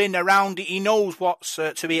 Sean's been around. He knows what's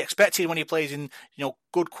to be expected when he plays in,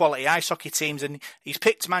 good quality ice hockey teams. And he's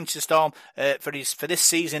picked Manchester Storm for this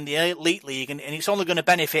season, the Elite League, and it's only going to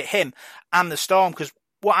benefit him and the Storm, because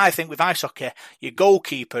what I think with ice hockey, your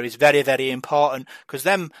goalkeeper is very, very important, because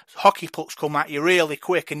them hockey pucks come at you really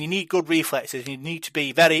quick and you need good reflexes. You need to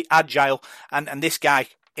be very agile, and this guy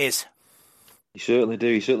is. You certainly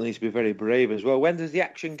do. He certainly needs to be very brave as well. When does the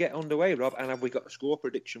action get underway, Rob? And have we got a score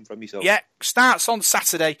prediction from yourself? Yeah, starts on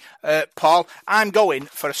Saturday, Paul. I'm going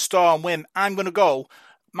for a Storm win. I'm going to go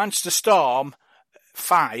Manchester Storm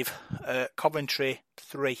 5, Coventry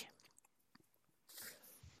 3.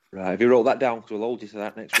 Right, if you wrote that down, because we'll hold you to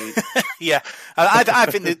that next week. Yeah, I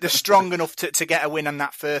think they're strong enough to get a win on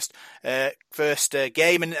that first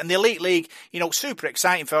game. And the Elite League, super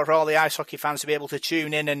exciting for all the ice hockey fans to be able to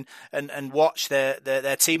tune in and watch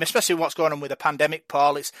their team, especially what's going on with the pandemic,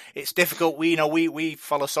 Paul. It's difficult. We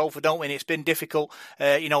follow Salford, don't we? And it's been difficult,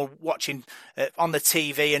 watching on the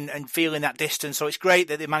TV and feeling that distance. So it's great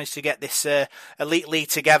that they managed to get this Elite League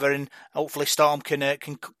together, and hopefully Storm can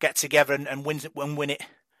get together and win it.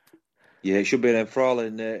 Yeah, it should be an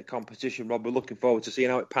enthralling competition, Rob. We're looking forward to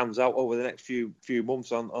seeing how it pans out over the next few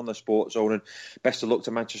months on the Sports Zone. And best of luck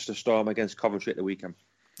to Manchester Storm against Coventry at the weekend.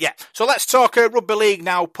 Yeah, so let's talk Rugby League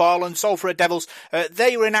now, Paul, and Salford Devils.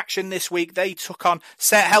 They were in action this week. They took on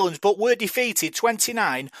St Helens, but were defeated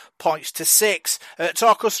 29 points to 6.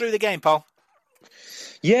 Talk us through the game, Paul.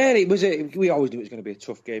 Yeah, we always knew it was going to be a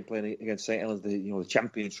tough game playing against St Helens, the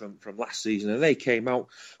champions from last season, and they came out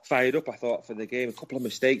fired up, I thought, for the game. A couple of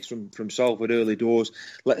mistakes from Salford early doors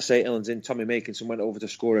let St Helens in. Tommy Makinson went over to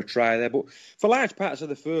score a try there, but for large parts of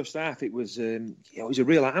the first half, it was a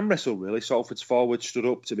real arm wrestle, really. Salford's forward stood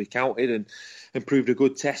up to be counted and proved a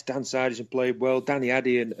good test. Dan Sargent played well. Danny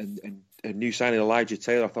Addy and new signing Elijah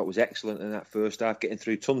Taylor, I thought, was excellent in that first half, getting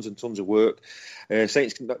through tons and tons of work.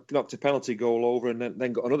 Saints knocked a penalty goal over and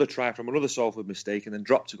then got another try from another Salford mistake, and then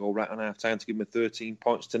dropped a goal right on half-time to give them a 13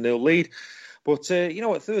 points to 0 lead. But, at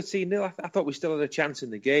 13-0, I thought we still had a chance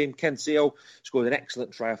in the game. Ken Seo scored an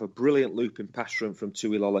excellent try off a brilliant looping pass from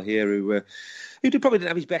Tuilola here, who probably didn't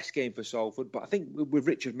have his best game for Salford. But I think with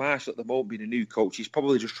Richard Marshall at the moment being a new coach, he's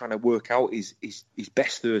probably just trying to work out his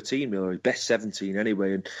best 13, really, or his best 17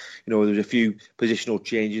 anyway. And, there's a few positional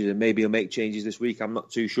changes, and maybe he'll make changes this week. I'm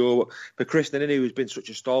not too sure. But for Chris Nannini, who's been such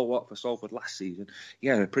a stalwart for Salford last season, he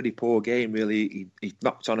had a pretty poor game, really. He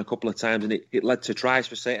knocked on a couple of times, and it led to tries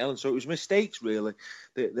for St Helens. So it was mistakes, really,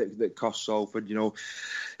 that cost Salford.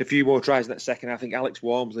 A few more tries in that second. I think Alex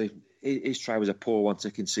Walmsley, his try was a poor one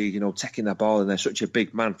to concede. Taking the ball, and they're such a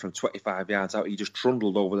big man from 25 yards out, he just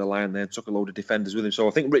trundled over the line there and took a load of defenders with him. So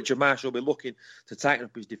I think Richard Marshall will be looking to tighten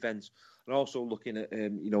up his defence, and also looking at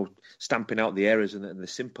stamping out the errors and the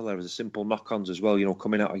simple errors, the simple knock-ons as well.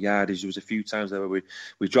 Coming out of yardage, there was a few times there where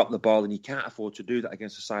we dropped the ball, and you can't afford to do that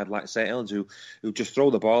against a side like St Helens, who just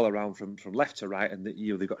throw the ball around from left to right, and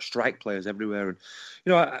they've got strike players everywhere.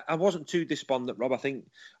 And I wasn't too despondent, Rob. I think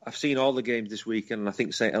I've seen all the games this weekend, and I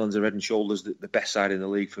think St Helens are head and shoulders the best side in the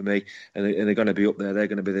league for me, and they're going to be up there. They're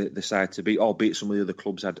going to be the side to beat, albeit some of the other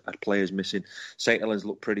clubs had players missing. St Helens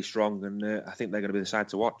look pretty strong, and I think they're going to be the side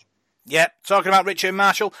to watch. Yeah, talking about Richard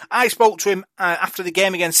Marshall, I spoke to him after the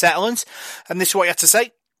game against St Helens, and this is what he had to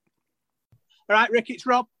say. All right, Rick, it's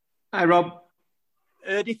Rob. Hi, Rob.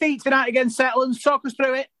 Defeat tonight against St Helens. Talk us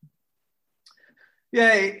through it.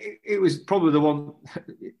 Yeah, it was probably the one.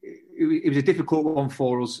 It was a difficult one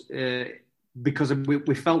for us because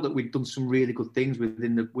we felt that we'd done some really good things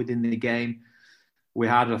within the game.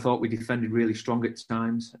 I thought we defended really strong at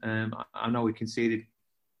times. I know we conceded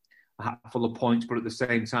a handful of points, but at the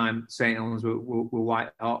same time, St Helens were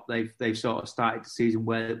white hot. They've sort of started the season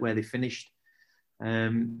where they finished.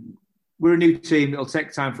 We're a new team. It'll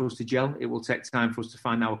take time for us to gel. It will take time for us to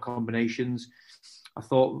find our combinations. I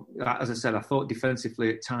thought, as I said,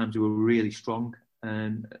 defensively at times we were really strong,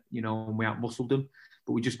 and we outmuscled them,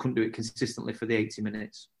 but we just couldn't do it consistently for the 80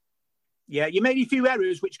 minutes. Yeah, you made a few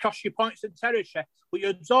errors which cost you points and territory, but you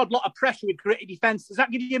absorbed a lot of pressure with gritty defence. Does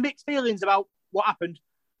that give you mixed feelings about what happened?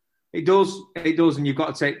 It does, and you've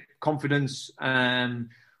got to take confidence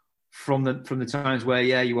from the times where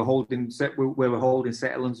you were holding St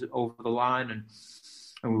Helens over the line,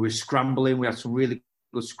 and we were scrambling. We had some really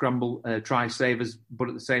good scramble try savers, but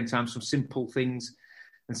at the same time some simple things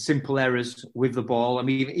and simple errors with the ball. I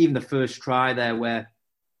mean, even the first try there where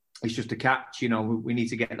it's just a catch, we need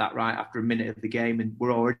to get that right after a minute of the game, and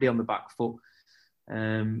we're already on the back foot.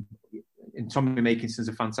 And Tommy Makinson's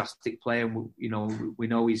a fantastic player, and we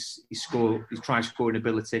know his try scoring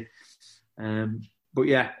ability. But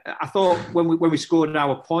yeah, I thought when we scored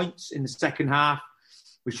our points in the second half,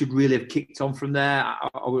 we should really have kicked on from there. I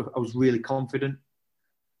was really confident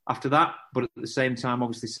after that, but at the same time,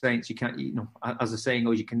 obviously Saints, you can't, as the saying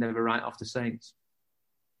goes, you can never write off the Saints.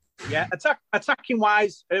 Yeah, attacking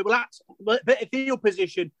wise, we're at a bit of field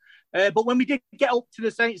position. But when we did get up to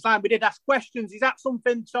the Saints line, we did ask questions. Is that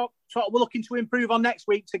something sort of we're looking to improve on next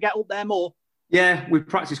week to get up there more? Yeah, we've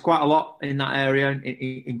practiced quite a lot in that area,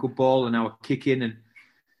 in good ball and our kicking,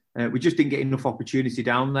 and we just didn't get enough opportunity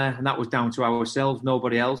down there, and that was down to ourselves,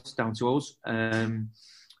 nobody else, down to us. And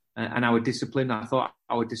our discipline, I thought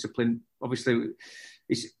our discipline, obviously,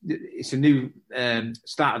 it's a new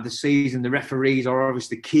start of the season. The referees are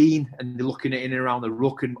obviously keen, and they're looking at in and around the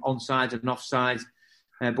ruck and onside and offside.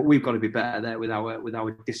 But we've got to be better there with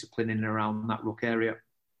our discipline in and around that ruck area.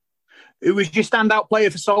 Who was your standout player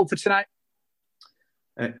for Salford tonight?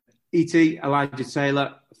 Elijah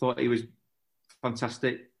Taylor. I thought he was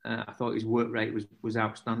fantastic. I thought his work rate was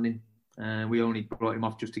outstanding. We only brought him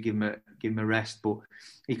off just to give him a rest, but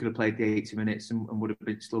he could have played the 80 minutes and would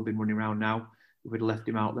have still been running around now. If we'd have left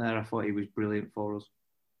him out there, I thought he was brilliant for us.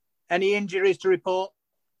 Any injuries to report?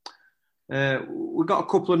 We've got a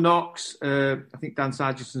couple of knocks. I think Dan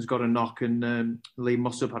Sargison's got a knock, and Lee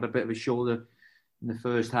Mossop had a bit of a shoulder in the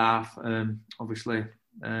first half. Obviously,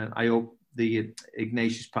 I hope the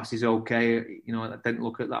Ignatius pass is okay. I didn't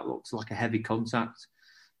look at that. Looks like a heavy contact.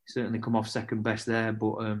 Certainly come off second best there.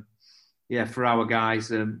 But for our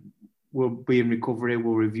guys, we'll be in recovery.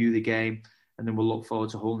 We'll review the game, and then we'll look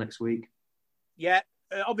forward to Hull next week. Yeah,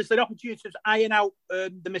 obviously an opportunity to iron out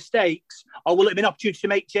the mistakes, or will it be an opportunity to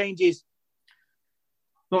make changes?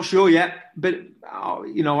 Not sure yet, but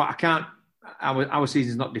I can't. Our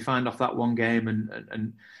season's not defined off that one game,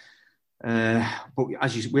 but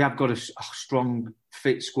we have got a strong,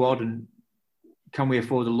 fit squad, and can we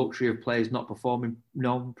afford the luxury of players not performing?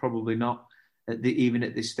 No, probably not. Even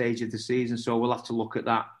at this stage of the season, so we'll have to look at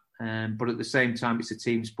that. But at the same time, it's a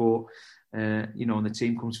team sport, and the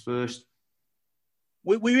team comes first.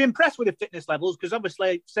 Were you impressed with the fitness levels? Because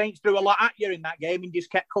obviously Saints threw a lot at you in that game and just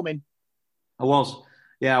kept coming. I was,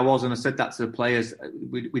 and I said that to the players.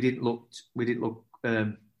 We didn't look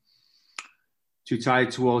too tired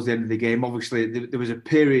towards the end of the game. Obviously, there was a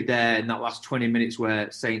period there in that last 20 minutes where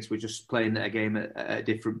Saints were just playing their game at a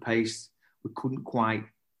different pace. We couldn't quite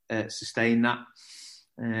sustain that.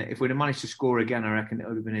 If we'd have managed to score again, I reckon it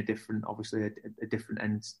would have been a different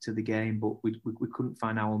end to the game. But we couldn't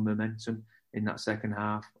find our momentum in that second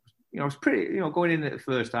half. It was pretty. Going in at the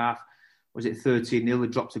first half, was it 13-0? They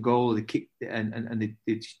dropped a goal, they kicked it, and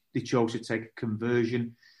they chose to take a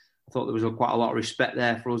conversion. I thought there was quite a lot of respect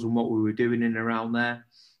there for us and what we were doing in and around there,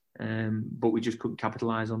 but we just couldn't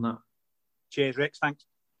capitalise on that. Cheers, Rick. Thanks.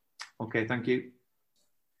 Okay, thank you.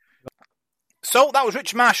 So that was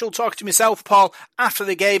Richard Marshall talking to myself, Paul, after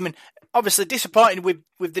the game, and obviously disappointed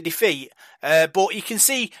with the defeat, but you can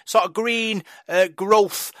see sort of green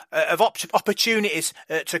growth of opportunities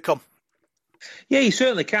to come. Yeah, he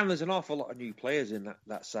certainly can. There's an awful lot of new players in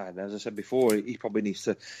that side. As I said before, he probably needs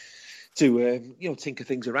to tinker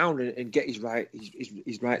things around and get his right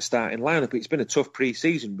starting lineup. It's been a tough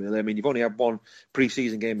pre-season, really. I mean, you've only had one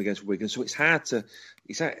pre-season game against Wigan, so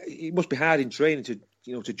it must be hard in training to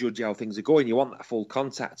judge how things are going. You want that full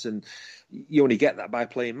contact, and you only get that by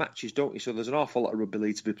playing matches, don't you? So there's an awful lot of rugby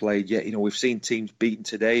league to be played yet. We've seen teams beaten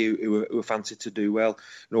today who are fancied to do well.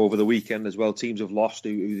 Over the weekend as well, teams have lost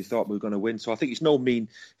who they thought were going to win. So I think it's no mean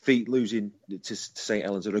feat losing to St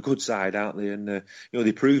Helens. They're a good side, aren't they? And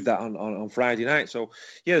they proved that on Friday night. So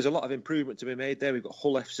yeah, there's a lot of improvement to be made there. We've got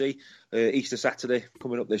Hull FC Easter Saturday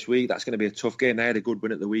coming up this week. That's going to be a tough game. They had a good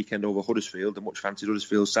win at the weekend over Huddersfield, a much fancied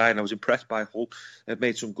Huddersfield side. And I was impressed by Hull. They've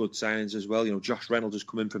made some good signings as well. Josh Reynolds has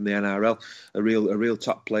come in from the NRL, a real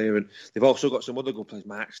top player, and they've also got some other good players,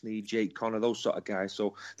 Mark Sneed, Jake Connor, those sort of guys.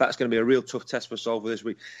 So that's going to be a real tough test for Salford this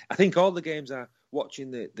week. I think all the games are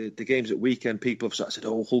watching the games at weekend. People have sort of said,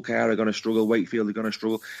 Hull KR are going to struggle, Wakefield are going to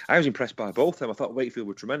struggle. I was impressed by both of them. I thought Wakefield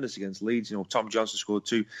were tremendous against Leeds. Tom Johnson scored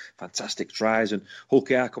 2 fantastic tries, and Hull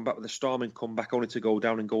KR come back with a storming comeback only to go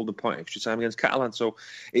down in Golden Point extra time against Catalan. So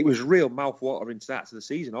it was real mouth-watering start to the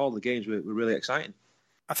season. All the games were really exciting.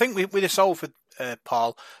 I think with the Salford,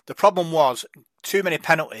 Paul, the problem was too many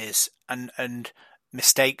penalties and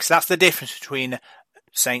mistakes. That's the difference between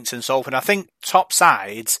Saints and Salford. I think top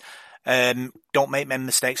sides don't make many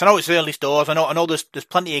mistakes. I know it's early doors. I know there's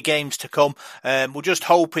plenty of games to come. We're just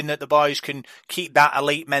hoping that the boys can keep that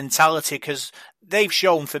elite mentality, because they've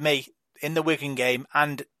shown for me in the Wigan game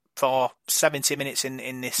and for 70 minutes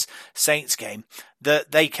in this Saints game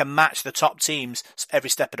that they can match the top teams every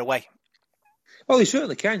step of the way. Oh, they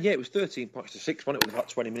certainly can. Yeah, it was 13 points to 6, wasn't it, with about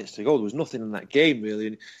 20 minutes to go. There was nothing in that game, really.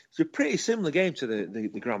 And it's a pretty similar game to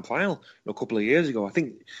the grand final a couple of years ago. I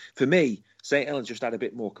think, for me, St Helens just had a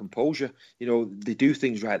bit more composure. They do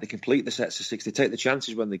things right. They complete the sets of 6. They take the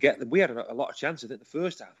chances when they get them. We had a lot of chances. I think the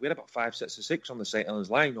first half, we had about 5 sets of 6 on the St Helens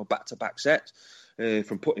line, back-to-back sets.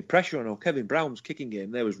 From putting pressure on. Kevin Brown's kicking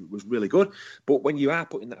game there was really good. But when you are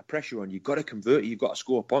putting that pressure on, you've got to convert it. You've got to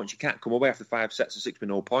score points. You can't come away after 5 sets of 6 with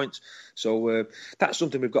no points. So that's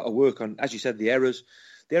something we've got to work on. As you said, the errors.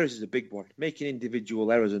 The errors is a big one. Making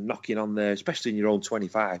individual errors and knocking on there, especially in your own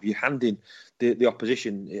 25. You're handing the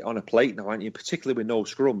opposition on a plate now, aren't you? Particularly with no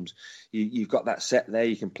scrums. You've got that set there.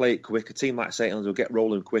 You can play it quick. A team like St Helens will get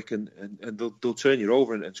rolling quick and they'll turn you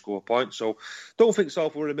over and score points. So don't think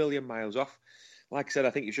Salford were a million miles off. Like I said, I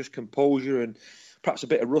think it's just composure and perhaps a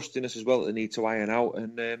bit of rustiness as well that they need to iron out.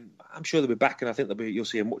 And I'm sure they'll be back, and I think you'll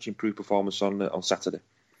see a much improved performance on Saturday.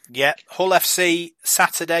 Yeah, Hull FC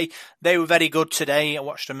Saturday, they were very good today. I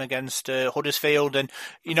watched them against Huddersfield, and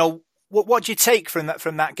what do you take from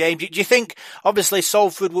that game? Do you think obviously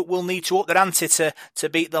Salford will need to up their ante to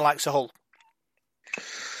beat the likes of Hull?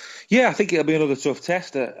 Yeah, I think it'll be another tough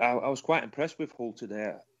test. I was quite impressed with Hull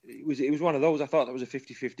today. It was one of those. I thought that was a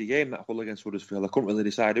 50-50 game, that Hull against Huddersfield. I couldn't really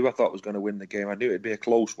decide who I thought was going to win the game. I knew it'd be a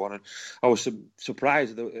close one, and I was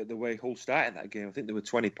surprised at the way Hull started that game. I think they were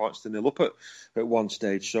 20 points to nil up at one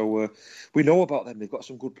stage. So we know about them. They've got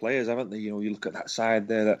some good players, haven't they? You look at that side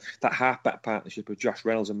there, that half-back partnership of Josh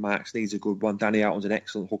Reynolds and Mark Sneed's a good one. Danny Alton's an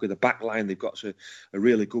excellent hooker. The back line, they've got a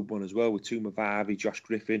really good one as well with Tuma Varvey, Josh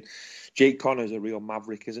Griffin. Jake Connor's a real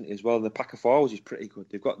maverick, isn't he, as well? And the pack of forwards is pretty good.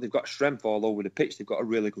 They've got strength all over the pitch. They've got a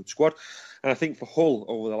really good squad. And I think for Hull,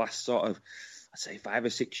 over the last I'd say 5 or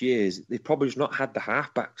 6 years, they've probably just not had the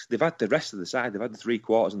halfbacks. They've had the rest of the side. They've had the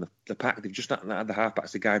 3/4 and the pack. They've just not had the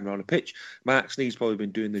halfbacks to guide them around the pitch. Mark Sneed's probably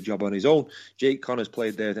been doing the job on his own. Jake Connor's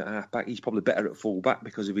played there at halfback. He's probably better at full-back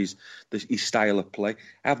because of his style of play.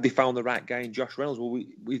 Have they found the right guy in Josh Reynolds? Well,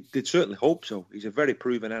 we did certainly hope so. He's a very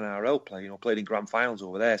proven NRL player, played in grand finals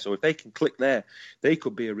over there. So if they can click there, they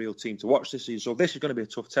could be a real team to watch this season. So this is going to be a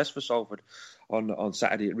tough test for Salford on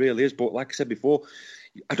Saturday. It really is. But like I said before,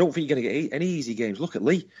 I don't think you're going to get any easy games. Look at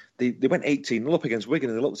Leigh. They went 18-0 up against Wigan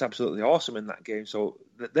and they looked absolutely awesome in that game. So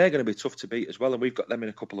they're going to be tough to beat as well. And we've got them in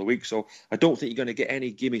a couple of weeks. So I don't think you're going to get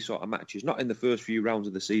any gimme sort of matches. Not in the first few rounds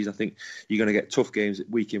of the season. I think you're going to get tough games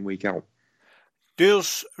week in, week out.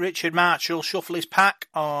 Does Richard Marshall shuffle his pack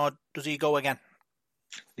or does he go again?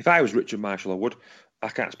 If I was Richard Marshall, I would. I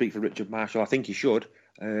can't speak for Richard Marshall. I think he should.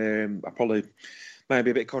 I probably might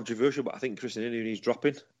be a bit controversial, but I think Christian Inu needs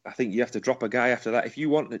dropping. I think you have to drop a guy after that. If you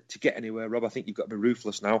want to get anywhere, Rob, I think you've got to be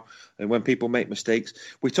ruthless now. And when people make mistakes,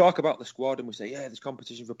 we talk about the squad and we say, yeah, there's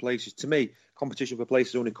competition for places. To me, competition for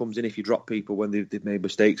places only comes in if you drop people when they've made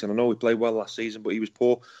mistakes. And I know we played well last season, but he was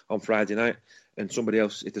poor on Friday night. And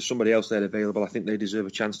if there's somebody else there available, I think they deserve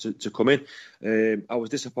a chance to come in. I was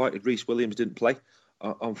disappointed Rhys Williams didn't play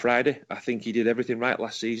on Friday. I think he did everything right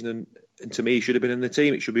last season, and to me, he should have been in the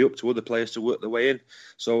team. It should be up to other players to work their way in.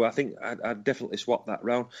 So I think I'd definitely swap that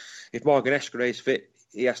round. If Morgan Escray is fit,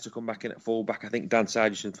 he has to come back in at full-back. I think Dan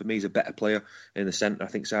Sargison, for me, is a better player in the centre. I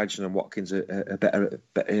think Sargison and Watkins are better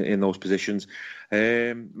in those positions.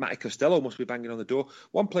 Matty Costello must be banging on the door.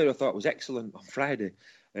 One player I thought was excellent on Friday,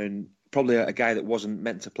 and probably a guy that wasn't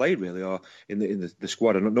meant to play really, or in the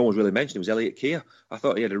squad, and no one's really mentioned him, was Elliot Keir. I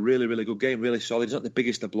thought he had a really, really good game, really solid. He's not the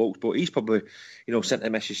biggest of blokes, but he's probably, sent a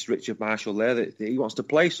message to Richard Marshall there that he wants to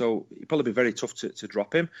play, so it'd probably be very tough to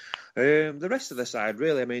drop him. The rest of the side,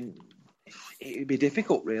 really, I mean, it'd be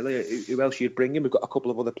difficult, really. Who else you'd bring in? We've got a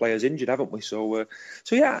couple of other players injured, haven't we? So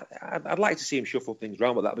yeah, I'd like to see him shuffle things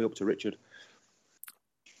around, but that'll be up to Richard.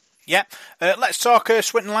 Yeah, let's talk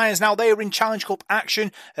Swinton Lions now. They were in Challenge Cup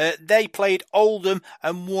action. They played Oldham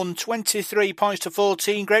and won 23 points to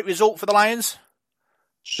 14. Great result for the Lions.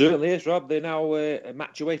 Certainly is, Rob. They're now a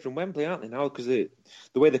match away from Wembley, aren't they now? Because the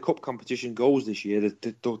way the cup competition goes this year,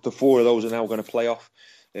 the four of those are now going to play off.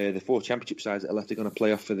 The four championship sides that are left are going to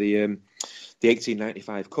play off for the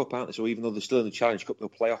 1895 Cup, aren't they? So even though they're still in the Challenge Cup, they'll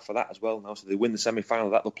play off for that as well now. So they win the semi-final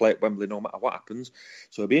of that, they'll play at Wembley no matter what happens.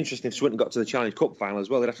 So it'd be interesting if Swinton got to the Challenge Cup final as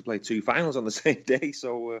well. They'd have to play two finals on the same day.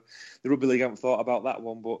 So the Rugby League haven't thought about that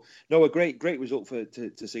one. But no, a great result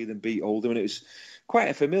to see them beat Oldham. And it was quite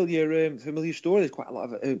a familiar story. There's quite a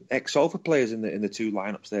lot of ex-Salford players in the two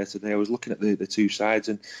lineups there today. I was looking at the two sides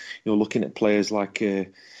and looking at players like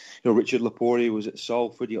Richard Lepore, who was at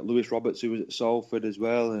Salford. You got Lewis Roberts, who was at Salford as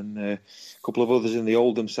well, and a couple of others in the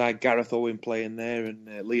Oldham side. Gareth Owen playing there, and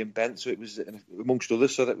Liam Bent. So it was amongst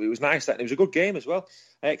others. So that it was nice. That and it was a good game as well.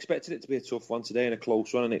 I expected it to be a tough one today and a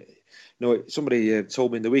close one. And somebody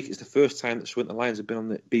told me in the week it's the first time that Swinton Lions have been on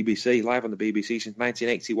the BBC, live on the BBC since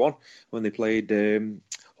 1981 when they played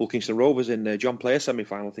Hull Kingston Rovers in John Player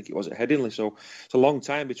semi-final. I think it was at Headingley. So it's a long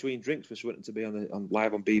time between drinks for Swinton to be on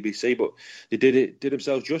live on BBC, but they did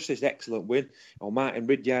themselves justice. Excellent win. Martin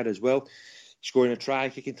Ridyard as well, scoring a try,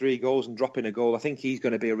 kicking 3 goals and dropping a goal. I think he's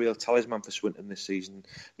going to be a real talisman for Swinton this season.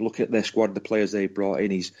 Looking at their squad, the players they've brought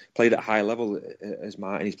in, he's played at high level as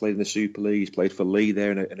Martin. He's played in the Super League. He's played for Lee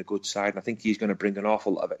there in a good side. And I think he's going to bring an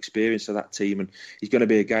awful lot of experience to that team, and he's going to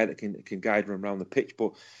be a guy that can guide them around the pitch.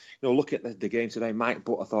 But look at the game today. Mike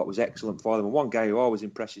Butt I thought was excellent for them, and one guy who always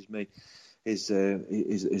impresses me is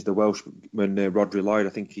the Welshman Rodri Lloyd. I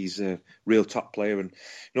think he's a real top player, and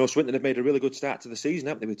Swinton have made a really good start to the season,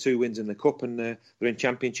 haven't they, with 2 wins in the cup, and they're in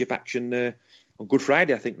championship action on Good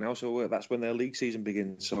Friday, I think now. So that's when their league season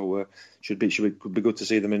begins. So could be good to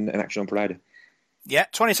see them in action on Friday. Yeah,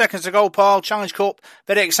 20 seconds to go, Paul. Challenge Cup,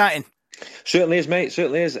 very exciting. Certainly is, mate.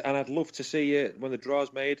 Certainly is, and I'd love to see when the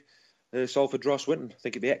draw's made. Salford draw Swinton. I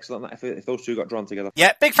think it'd be excellent if those two got drawn together.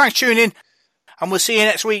 Yeah, big thanks for tuning in, and we'll see you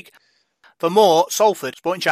next week for more Salford Sporting Chat.